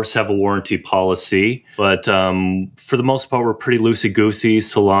 of course, have a warranty policy, but for the most part, we're pretty loosey-goosey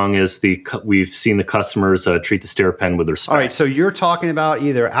so long as we've seen the customers treat the SteriPen with respect. All right. So you're talking about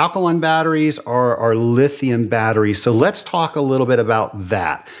either alkaline batteries or lithium batteries. So let's talk a little bit about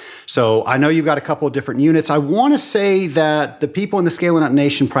that. So I know you've got a couple of different units. I want to say that the people in the Scaling Up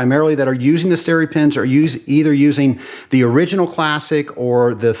Nation primarily that are using the SteriPens are either using the original Classic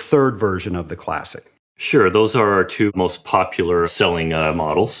or the third version of the Classic. Sure. Those are our two most popular selling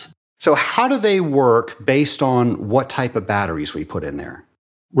models. So how do they work based on what type of batteries we put in there?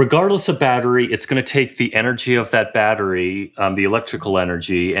 Regardless of battery, it's going to take the energy of that battery, the electrical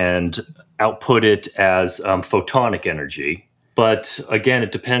energy, and output it as photonic energy. But again,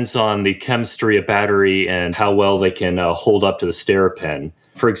 it depends on the chemistry of battery and how well they can hold up to the SteriPen.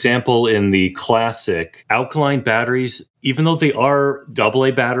 For example, in the Classic, alkaline batteries, even though they are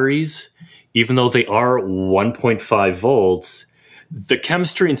AA batteries, even though they are 1.5 volts, the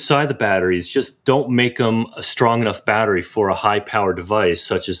chemistry inside the batteries just don't make them a strong enough battery for a high-power device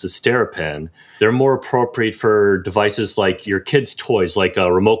such as the SteriPen. They're more appropriate for devices like your kids' toys, like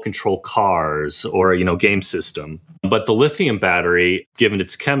remote control cars or game system. But the lithium battery, given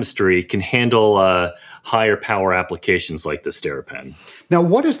its chemistry, can handle higher power applications like the SteriPen. Now,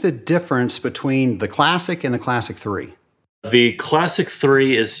 what is the difference between the Classic and the Classic 3? The Classic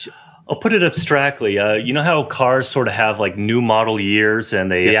 3 is... I'll put it abstractly. You know how cars sort of have like new model years and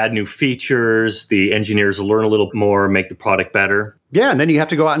they add new features, the engineers learn a little more, make the product better? Yeah, and then you have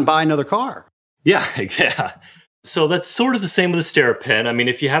to go out and buy another car. Yeah. So that's sort of the same with the SteriPen.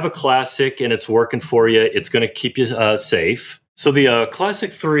 If you have a Classic and it's working for you, it's going to keep you safe. So the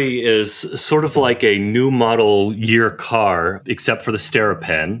Classic 3 is sort of like a new model year car, except for the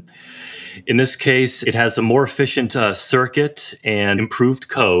SteriPen. In this case, it has a more efficient circuit and improved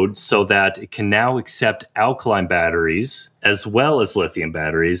code so that it can now accept alkaline batteries as well as lithium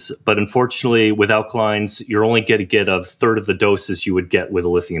batteries. But unfortunately, with alkalines, you're only going to get a third of the doses you would get with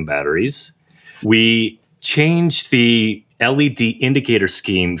lithium batteries. We changed the LED indicator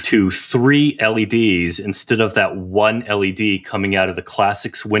scheme to 3 LEDs instead of that 1 LED coming out of the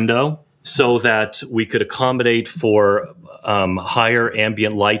Classic's window, so that we could accommodate for higher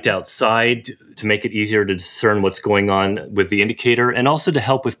ambient light outside to make it easier to discern what's going on with the indicator, and also to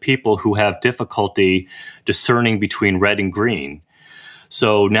help with people who have difficulty discerning between red and green.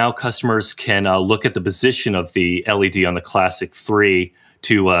 So now customers can look at the position of the LED on the Classic 3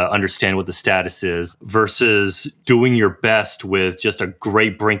 to understand what the status is versus doing your best with just a gray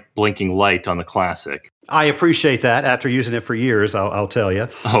blinking light on the Classic. I appreciate that. After using it for years, I'll tell you.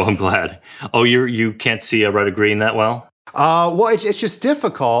 Oh, I'm glad. Oh, you can't see a red or green that well? Well, it's just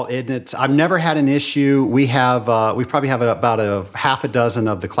difficult, and I've never had an issue. We probably have about a half a dozen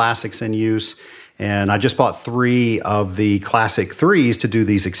of the Classics in use, and I just bought 3 of the Classic 3s to do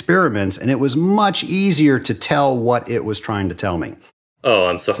these experiments, and it was much easier to tell what it was trying to tell me. Oh,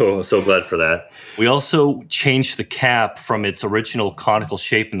 I'm so glad for that. We also changed the cap from its original conical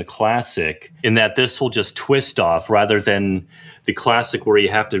shape in the Classic, in that this will just twist off rather than the Classic where you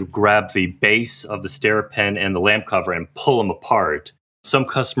have to grab the base of the SteriPen and the lamp cover and pull them apart. Some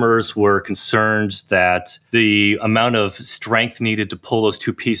customers were concerned that the amount of strength needed to pull those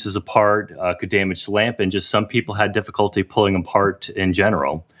two pieces apart could damage the lamp, and just some people had difficulty pulling them apart in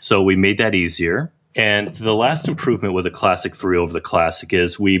general. So we made that easier. And the last improvement with the Classic 3 over the Classic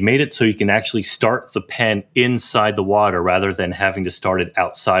is we made it so you can actually start the pen inside the water rather than having to start it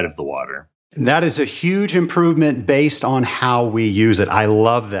outside of the water. And that is a huge improvement based on how we use it. I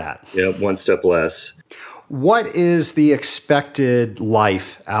love that. Yeah, one step less. What is the expected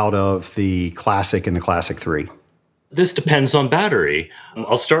life out of the Classic and the Classic 3? This depends on battery.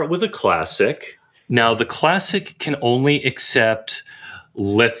 I'll start with the Classic. Now, the Classic can only accept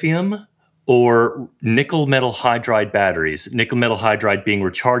lithium or nickel metal hydride batteries, nickel metal hydride being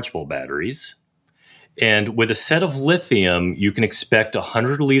rechargeable batteries. And with a set of lithium, you can expect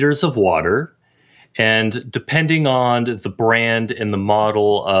 100 liters of water. And depending on the brand and the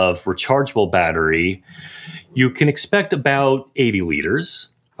model of rechargeable battery, you can expect about 80 liters.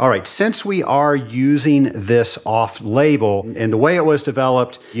 All right, since we are using this off-label, and the way it was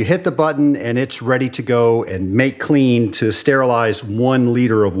developed, you hit the button and it's ready to go and make clean to sterilize 1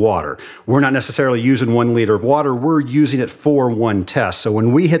 liter of water. We're not necessarily using 1 liter of water, we're using it for 1 test. So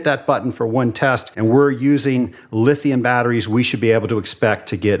when we hit that button for 1 test and we're using lithium batteries, we should be able to expect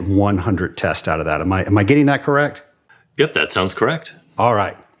to get 100 tests out of that. Am I getting that correct? Yep, that sounds correct. All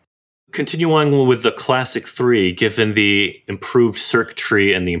right. Continue on with the Classic 3, given the improved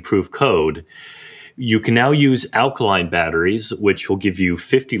circuitry and the improved code, you can now use alkaline batteries, which will give you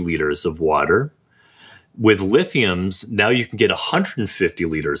 50 liters of water. With lithiums, now you can get 150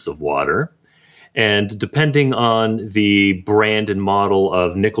 liters of water. And depending on the brand and model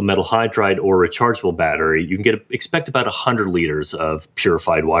of nickel metal hydride or rechargeable battery, you can expect about 100 liters of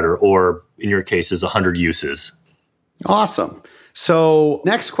purified water, or in your cases, 100 uses. Awesome. So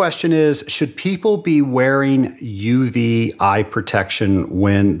next question is, should people be wearing UV eye protection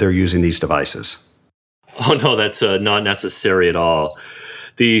when they're using these devices? Oh, no, that's not necessary at all.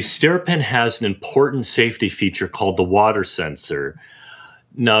 The SteriPen has an important safety feature called the water sensor.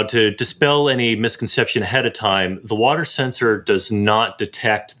 Now, to dispel any misconception ahead of time, the water sensor does not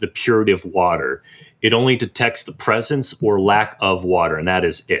detect the purity of water. It only detects the presence or lack of water, and that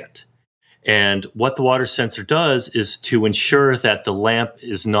is it. And what the water sensor does is to ensure that the lamp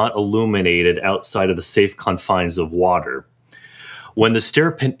is not illuminated outside of the safe confines of water. When the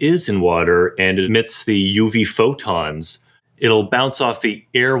SteriPen is in water and emits the UV photons, it'll bounce off the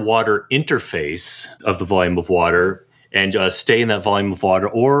air-water interface of the volume of water and stay in that volume of water,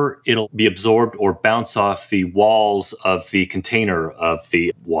 or it'll be absorbed or bounce off the walls of the container of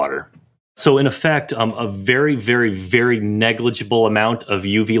the water. So in effect, a very, very, very negligible amount of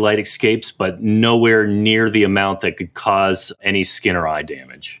UV light escapes, but nowhere near the amount that could cause any skin or eye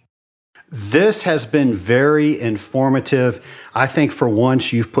damage. This has been very informative. I think for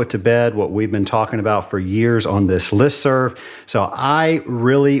once you've put to bed what we've been talking about for years on this listserv. So I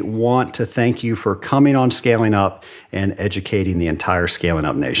really want to thank you for coming on Scaling Up and educating the entire Scaling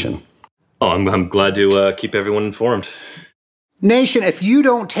Up Nation. Oh, I'm glad to keep everyone informed. Nation, if you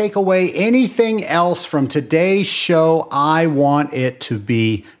don't take away anything else from today's show, I want it to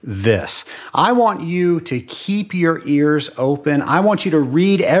be this. I want you to keep your ears open. I want you to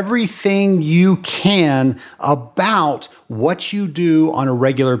read everything you can about what you do on a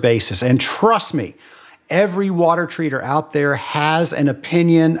regular basis. And trust me, every water treater out there has an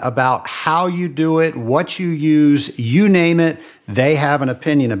opinion about how you do it, what you use, you name it, they have an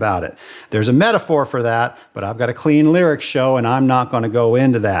opinion about it. There's a metaphor for that, but I've got a clean lyrics show and I'm not going to go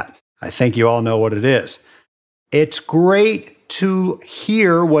into that. I think you all know what it is. It's great to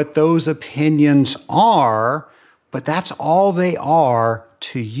hear what those opinions are, but that's all they are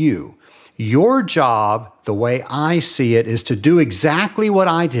to you. Your job, the way I see it, is to do exactly what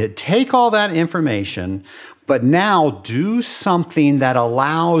I did. Take all that information, but now do something that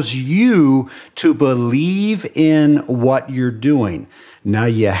allows you to believe in what you're doing. Now,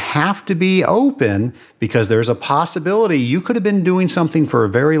 you have to be open because there's a possibility you could have been doing something for a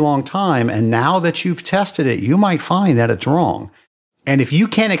very long time, and now that you've tested it, you might find that it's wrong. And if you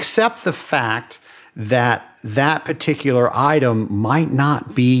can't accept the fact that that particular item might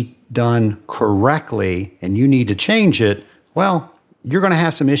not be done correctly and you need to change it, well, you're going to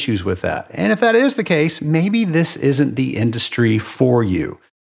have some issues with that. And if that is the case, maybe this isn't the industry for you.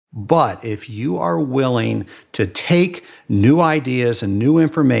 But if you are willing to take new ideas and new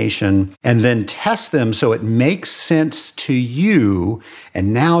information and then test them so it makes sense to you,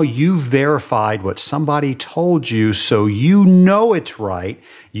 and now you've verified what somebody told you so you know it's right,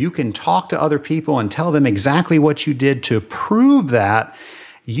 you can talk to other people and tell them exactly what you did to prove that,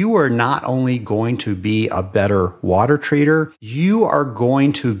 you are not only going to be a better water treater, you are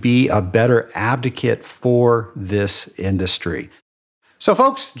going to be a better advocate for this industry. So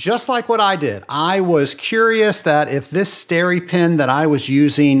folks, just like what I did, I was curious that if this SteriPen that I was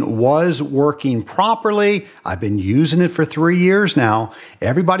using was working properly. I've been using it for 3 years now.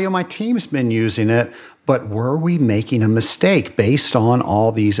 Everybody on my team's been using it. But were we making a mistake based on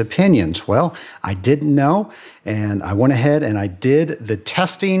all these opinions? Well, I didn't know, and I went ahead and I did the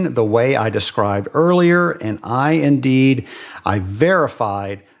testing the way I described earlier, and I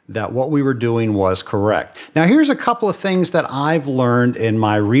verified that what we were doing was correct. Now, here's a couple of things that I've learned in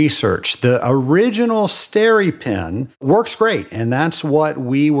my research. The original SteriPen works great, and that's what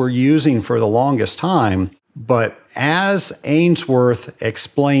we were using for the longest time. But as Ainsworth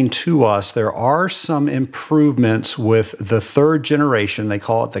explained to us, there are some improvements with the third generation, they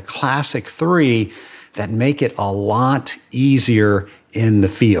call it the Classic 3, that make it a lot easier in the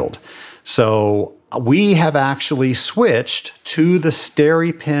field. So we have actually switched to the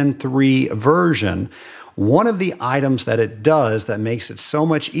SteriPen 3 version. One of the items that it does that makes it so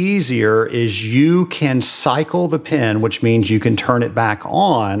much easier is you can cycle the pen, which means you can turn it back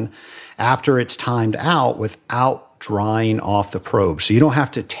on after it's timed out without drying off the probe. So you don't have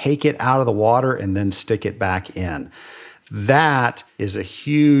to take it out of the water and then stick it back in. That is a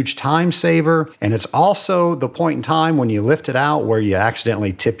huge time saver. And it's also the point in time when you lift it out where you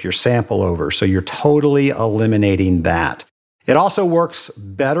accidentally tip your sample over. So you're totally eliminating that. It also works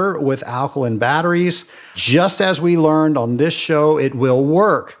better with alkaline batteries. Just as we learned on this show, it will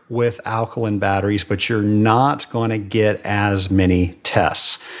work with alkaline batteries, but you're not going to get as many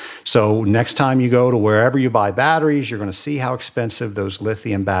tests. So next time you go to wherever you buy batteries, you're going to see how expensive those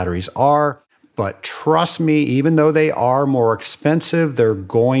lithium batteries are. But trust me, even though they are more expensive, they're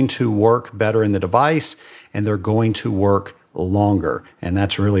going to work better in the device and they're going to work longer. And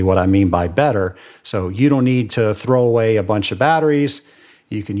that's really what I mean by better. So you don't need to throw away a bunch of batteries.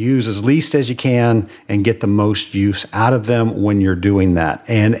 You can use as least as you can and get the most use out of them when you're doing that.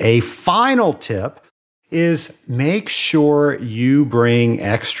 And a final tip is make sure you bring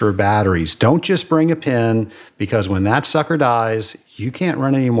extra batteries. Don't just bring a pin, because when that sucker dies, you can't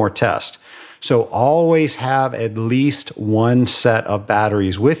run any more tests. So always have at least one set of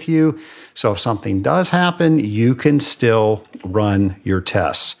batteries with you. So if something does happen, you can still run your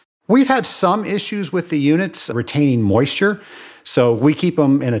tests. We've had some issues with the units retaining moisture. So we keep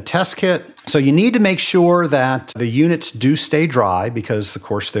them in a test kit. So you need to make sure that the units do stay dry because, of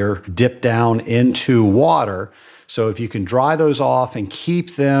course, they're dipped down into water. So if you can dry those off and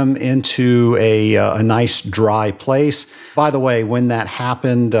keep them into a nice dry place. By the way, when that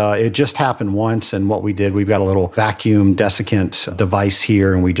happened, it just happened once. And what we did, we've got a little vacuum desiccant device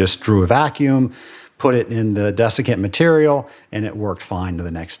here, and we just drew a vacuum, put it in the desiccant material, and it worked fine the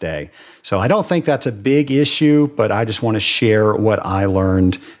next day. So I don't think that's a big issue, but I just want to share what I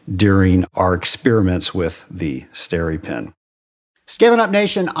learned during our experiments with the SteriPen. Scaling Up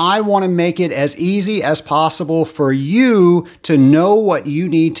Nation, I want to make it as easy as possible for you to know what you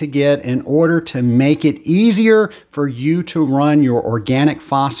need to get in order to make it easier for you to run your organic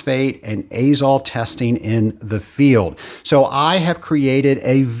phosphate and azole testing in the field. So I have created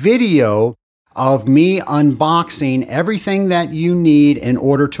a video of me unboxing everything that you need in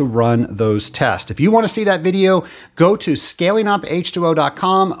order to run those tests. If you want to see that video, go to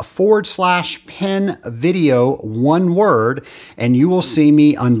scalinguph2o.com/pen video, one word, and you will see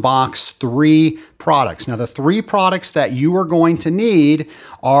me unbox 3 products. Now, the 3 products that you are going to need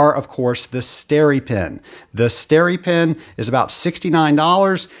are, of course, the SteriPen. The SteriPen is about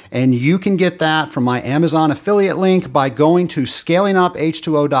 $69, and you can get that from my Amazon affiliate link by going to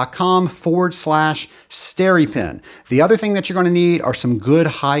scalinguph2o.com/SteriPen. The other thing that you're going to need are some good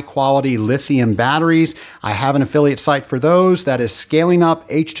high-quality lithium batteries. I have an affiliate site for those. That is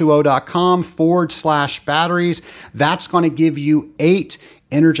scalinguph2o.com/batteries. That's going to give you 8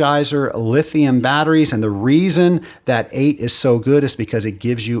 Energizer lithium batteries. And the reason that 8 is so good is because it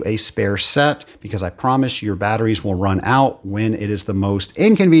gives you a spare set, because I promise your batteries will run out when it is the most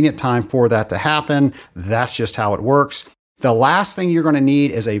inconvenient time for that to happen. That's just how it works. The last thing you're going to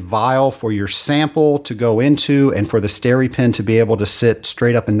need is a vial for your sample to go into and for the SteriPen to be able to sit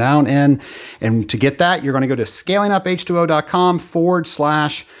straight up and down in. And to get that, you're going to go to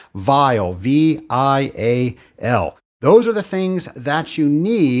scalinguph2o.com/vial, VIAL. Those are the things that you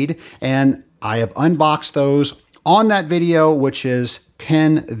need, and I have unboxed those on that video, which is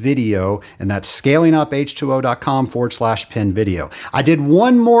Pen Video, and that's scalinguph2o.com/Pen Video. I did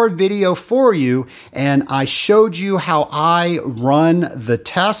one more video for you, and I showed you how I run the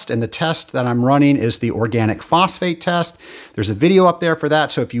test, and the test that I'm running is the organic phosphate test. There's a video up there for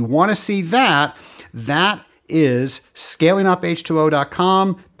that, so if you want to see that, that is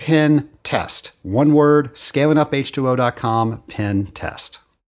scalinguph2o.com pen test. One word, scalinguph2o.com pen test.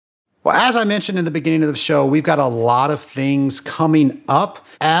 Well, as I mentioned in the beginning of the show, we've got a lot of things coming up.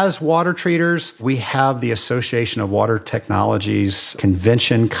 As water treaters, we have the Association of Water Technologies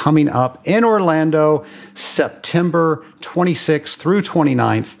convention coming up in Orlando, September 26th through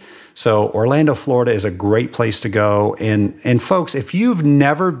 29th. So Orlando, Florida is a great place to go. And folks, if you've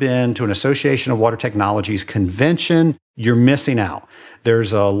never been to an Association of Water Technologies convention, you're missing out.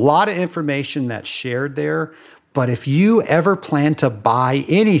 There's a lot of information that's shared there. But if you ever plan to buy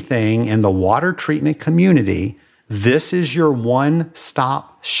anything in the water treatment community, this is your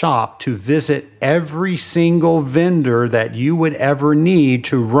one-stop shop to visit every single vendor that you would ever need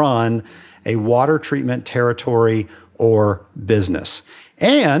to run a water treatment territory or business.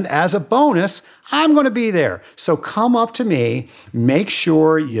 And as a bonus, I'm going to be there. So come up to me, make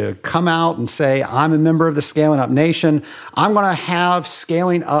sure you come out and say, I'm a member of the Scaling Up Nation. I'm going to have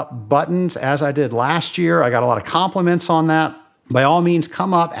Scaling Up buttons as I did last year. I got a lot of compliments on that. By all means,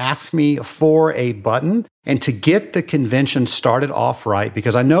 come up, ask me for a button. And to get the convention started off right,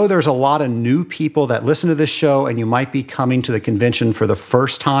 because I know there's a lot of new people that listen to this show and you might be coming to the convention for the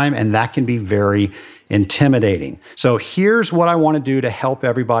first time, and that can be very intimidating. So here's what I want to do to help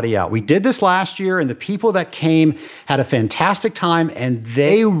everybody out. We did this last year, and the people that came had a fantastic time, and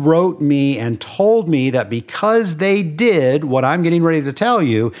they wrote me and told me that because they did what I'm getting ready to tell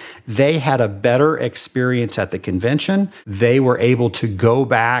you, they had a better experience at the convention. They were able to go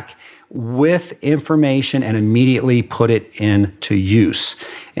back with information and immediately put it into use.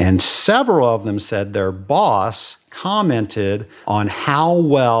 And several of them said their boss commented on how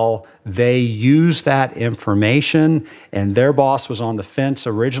well they used that information, and their boss was on the fence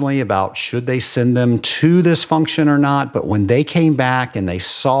originally about should they send them to this function or not. But when they came back and they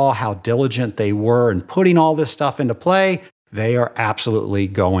saw how diligent they were in putting all this stuff into play, they are absolutely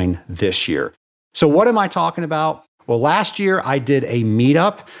going this year. So what am I talking about? Well, last year I did a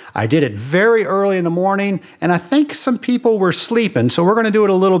meetup. I did it very early in the morning, and I think some people were sleeping, so we're going to do it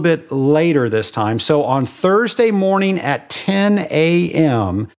a little bit later this time. So on Thursday morning at 10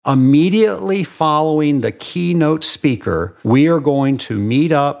 a.m., immediately following the keynote speaker, we are going to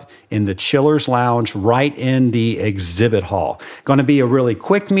meet up in the Chillers Lounge right in the exhibit hall. Going to be a really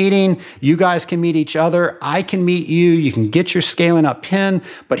quick meeting. You guys can meet each other. I can meet you. You can get your Scaling Up pin.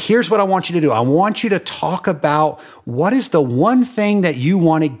 But here's what I want you to do. I want you to talk about what is the one thing that you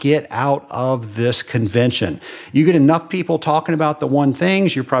want to get out of this convention. You get enough people talking about the one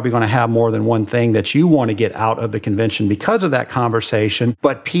things, you're probably going to have more than one thing that you want to get out of the convention because of that conversation,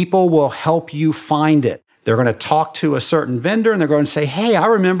 but people will help you find it. They're going to talk to a certain vendor and they're going to say, hey, I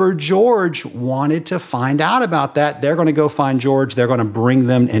remember George wanted to find out about that. They're going to go find George. They're going to bring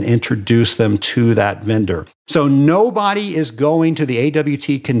them and introduce them to that vendor. So nobody is going to the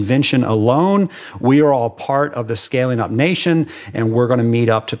AWT convention alone. We are all part of the Scaling Up Nation, and we're going to meet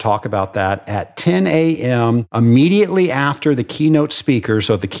up to talk about that at 10 a.m. immediately after the keynote speaker.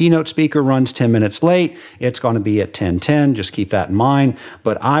 So if the keynote speaker runs 10 minutes late, it's going to be at 10:10. Just keep that in mind.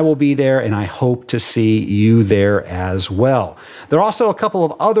 But I will be there, and I hope to see you there as well. There are also a couple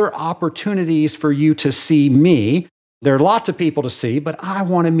of other opportunities for you to see me. There are lots of people to see, but I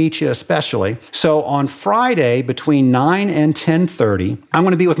want to meet you especially. So on Friday between 9 and 10:30, I'm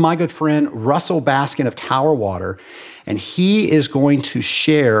going to be with my good friend Russell Baskin of Tower Water, and he is going to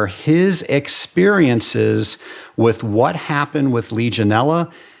share his experiences with what happened with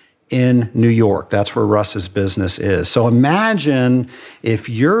Legionella in New York. That's where Russ's business is. So imagine if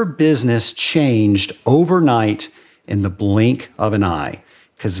your business changed overnight in the blink of an eye,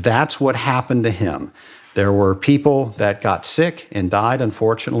 because that's what happened to him. There were people that got sick and died,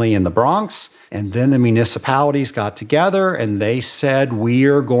 unfortunately, in the Bronx. And then the municipalities got together and they said, we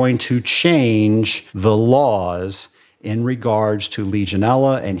are going to change the laws in regards to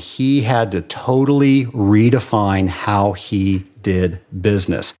Legionella. And he had to totally redefine how he did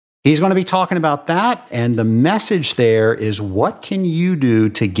business. He's going to be talking about that. And the message there is, what can you do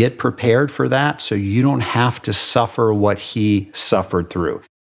to get prepared for that so you don't have to suffer what he suffered through?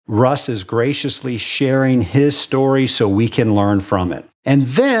 Russ is graciously sharing his story so we can learn from it. And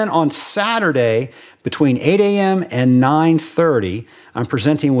then on Saturday, between 8 a.m. and 9:30, I'm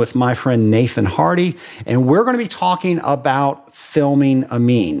presenting with my friend Nathan Hardy, and we're going to be talking about filming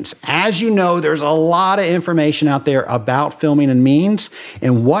amines. As you know, there's a lot of information out there about filming amines,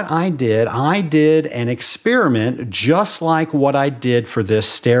 and what I did an experiment just like what I did for this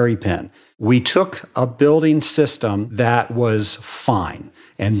SteriPen. We took a building system that was fine.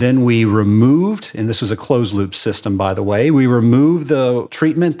 And then we removed, and this was a closed loop system, by the way, we removed the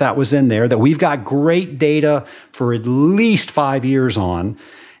treatment that was in there that we've got great data for at least 5 years on.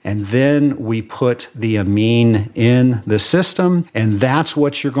 And then we put the amine in the system. And that's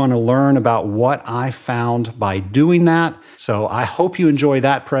what you're going to learn about what I found by doing that. So I hope you enjoy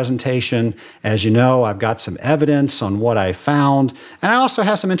that presentation. As you know, I've got some evidence on what I found. And I also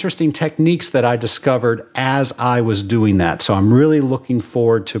have some interesting techniques that I discovered as I was doing that. So I'm really looking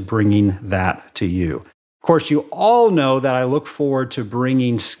forward to bringing that to you. Of course, you all know that I look forward to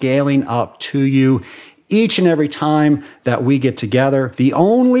bringing Scaling Up to you each and every time that we get together. The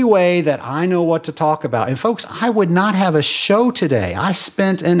only way that I know what to talk about, and folks, I would not have a show today. I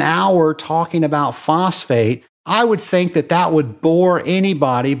spent an hour talking about phosphate. I would think that that would bore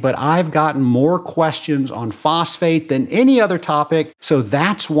anybody, but I've gotten more questions on phosphate than any other topic. So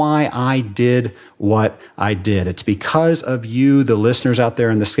that's why I did what I did. It's because of you, the listeners out there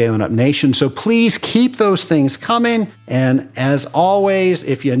in the Scaling Up Nation. So please keep those things coming. And as always,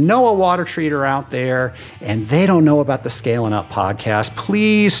 if you know a water treater out there and they don't know about the Scaling Up podcast,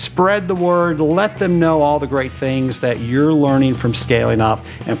 please spread the word. Let them know all the great things that you're learning from Scaling Up.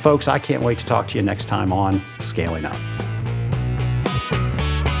 And folks, I can't wait to talk to you next time on Scaling Up.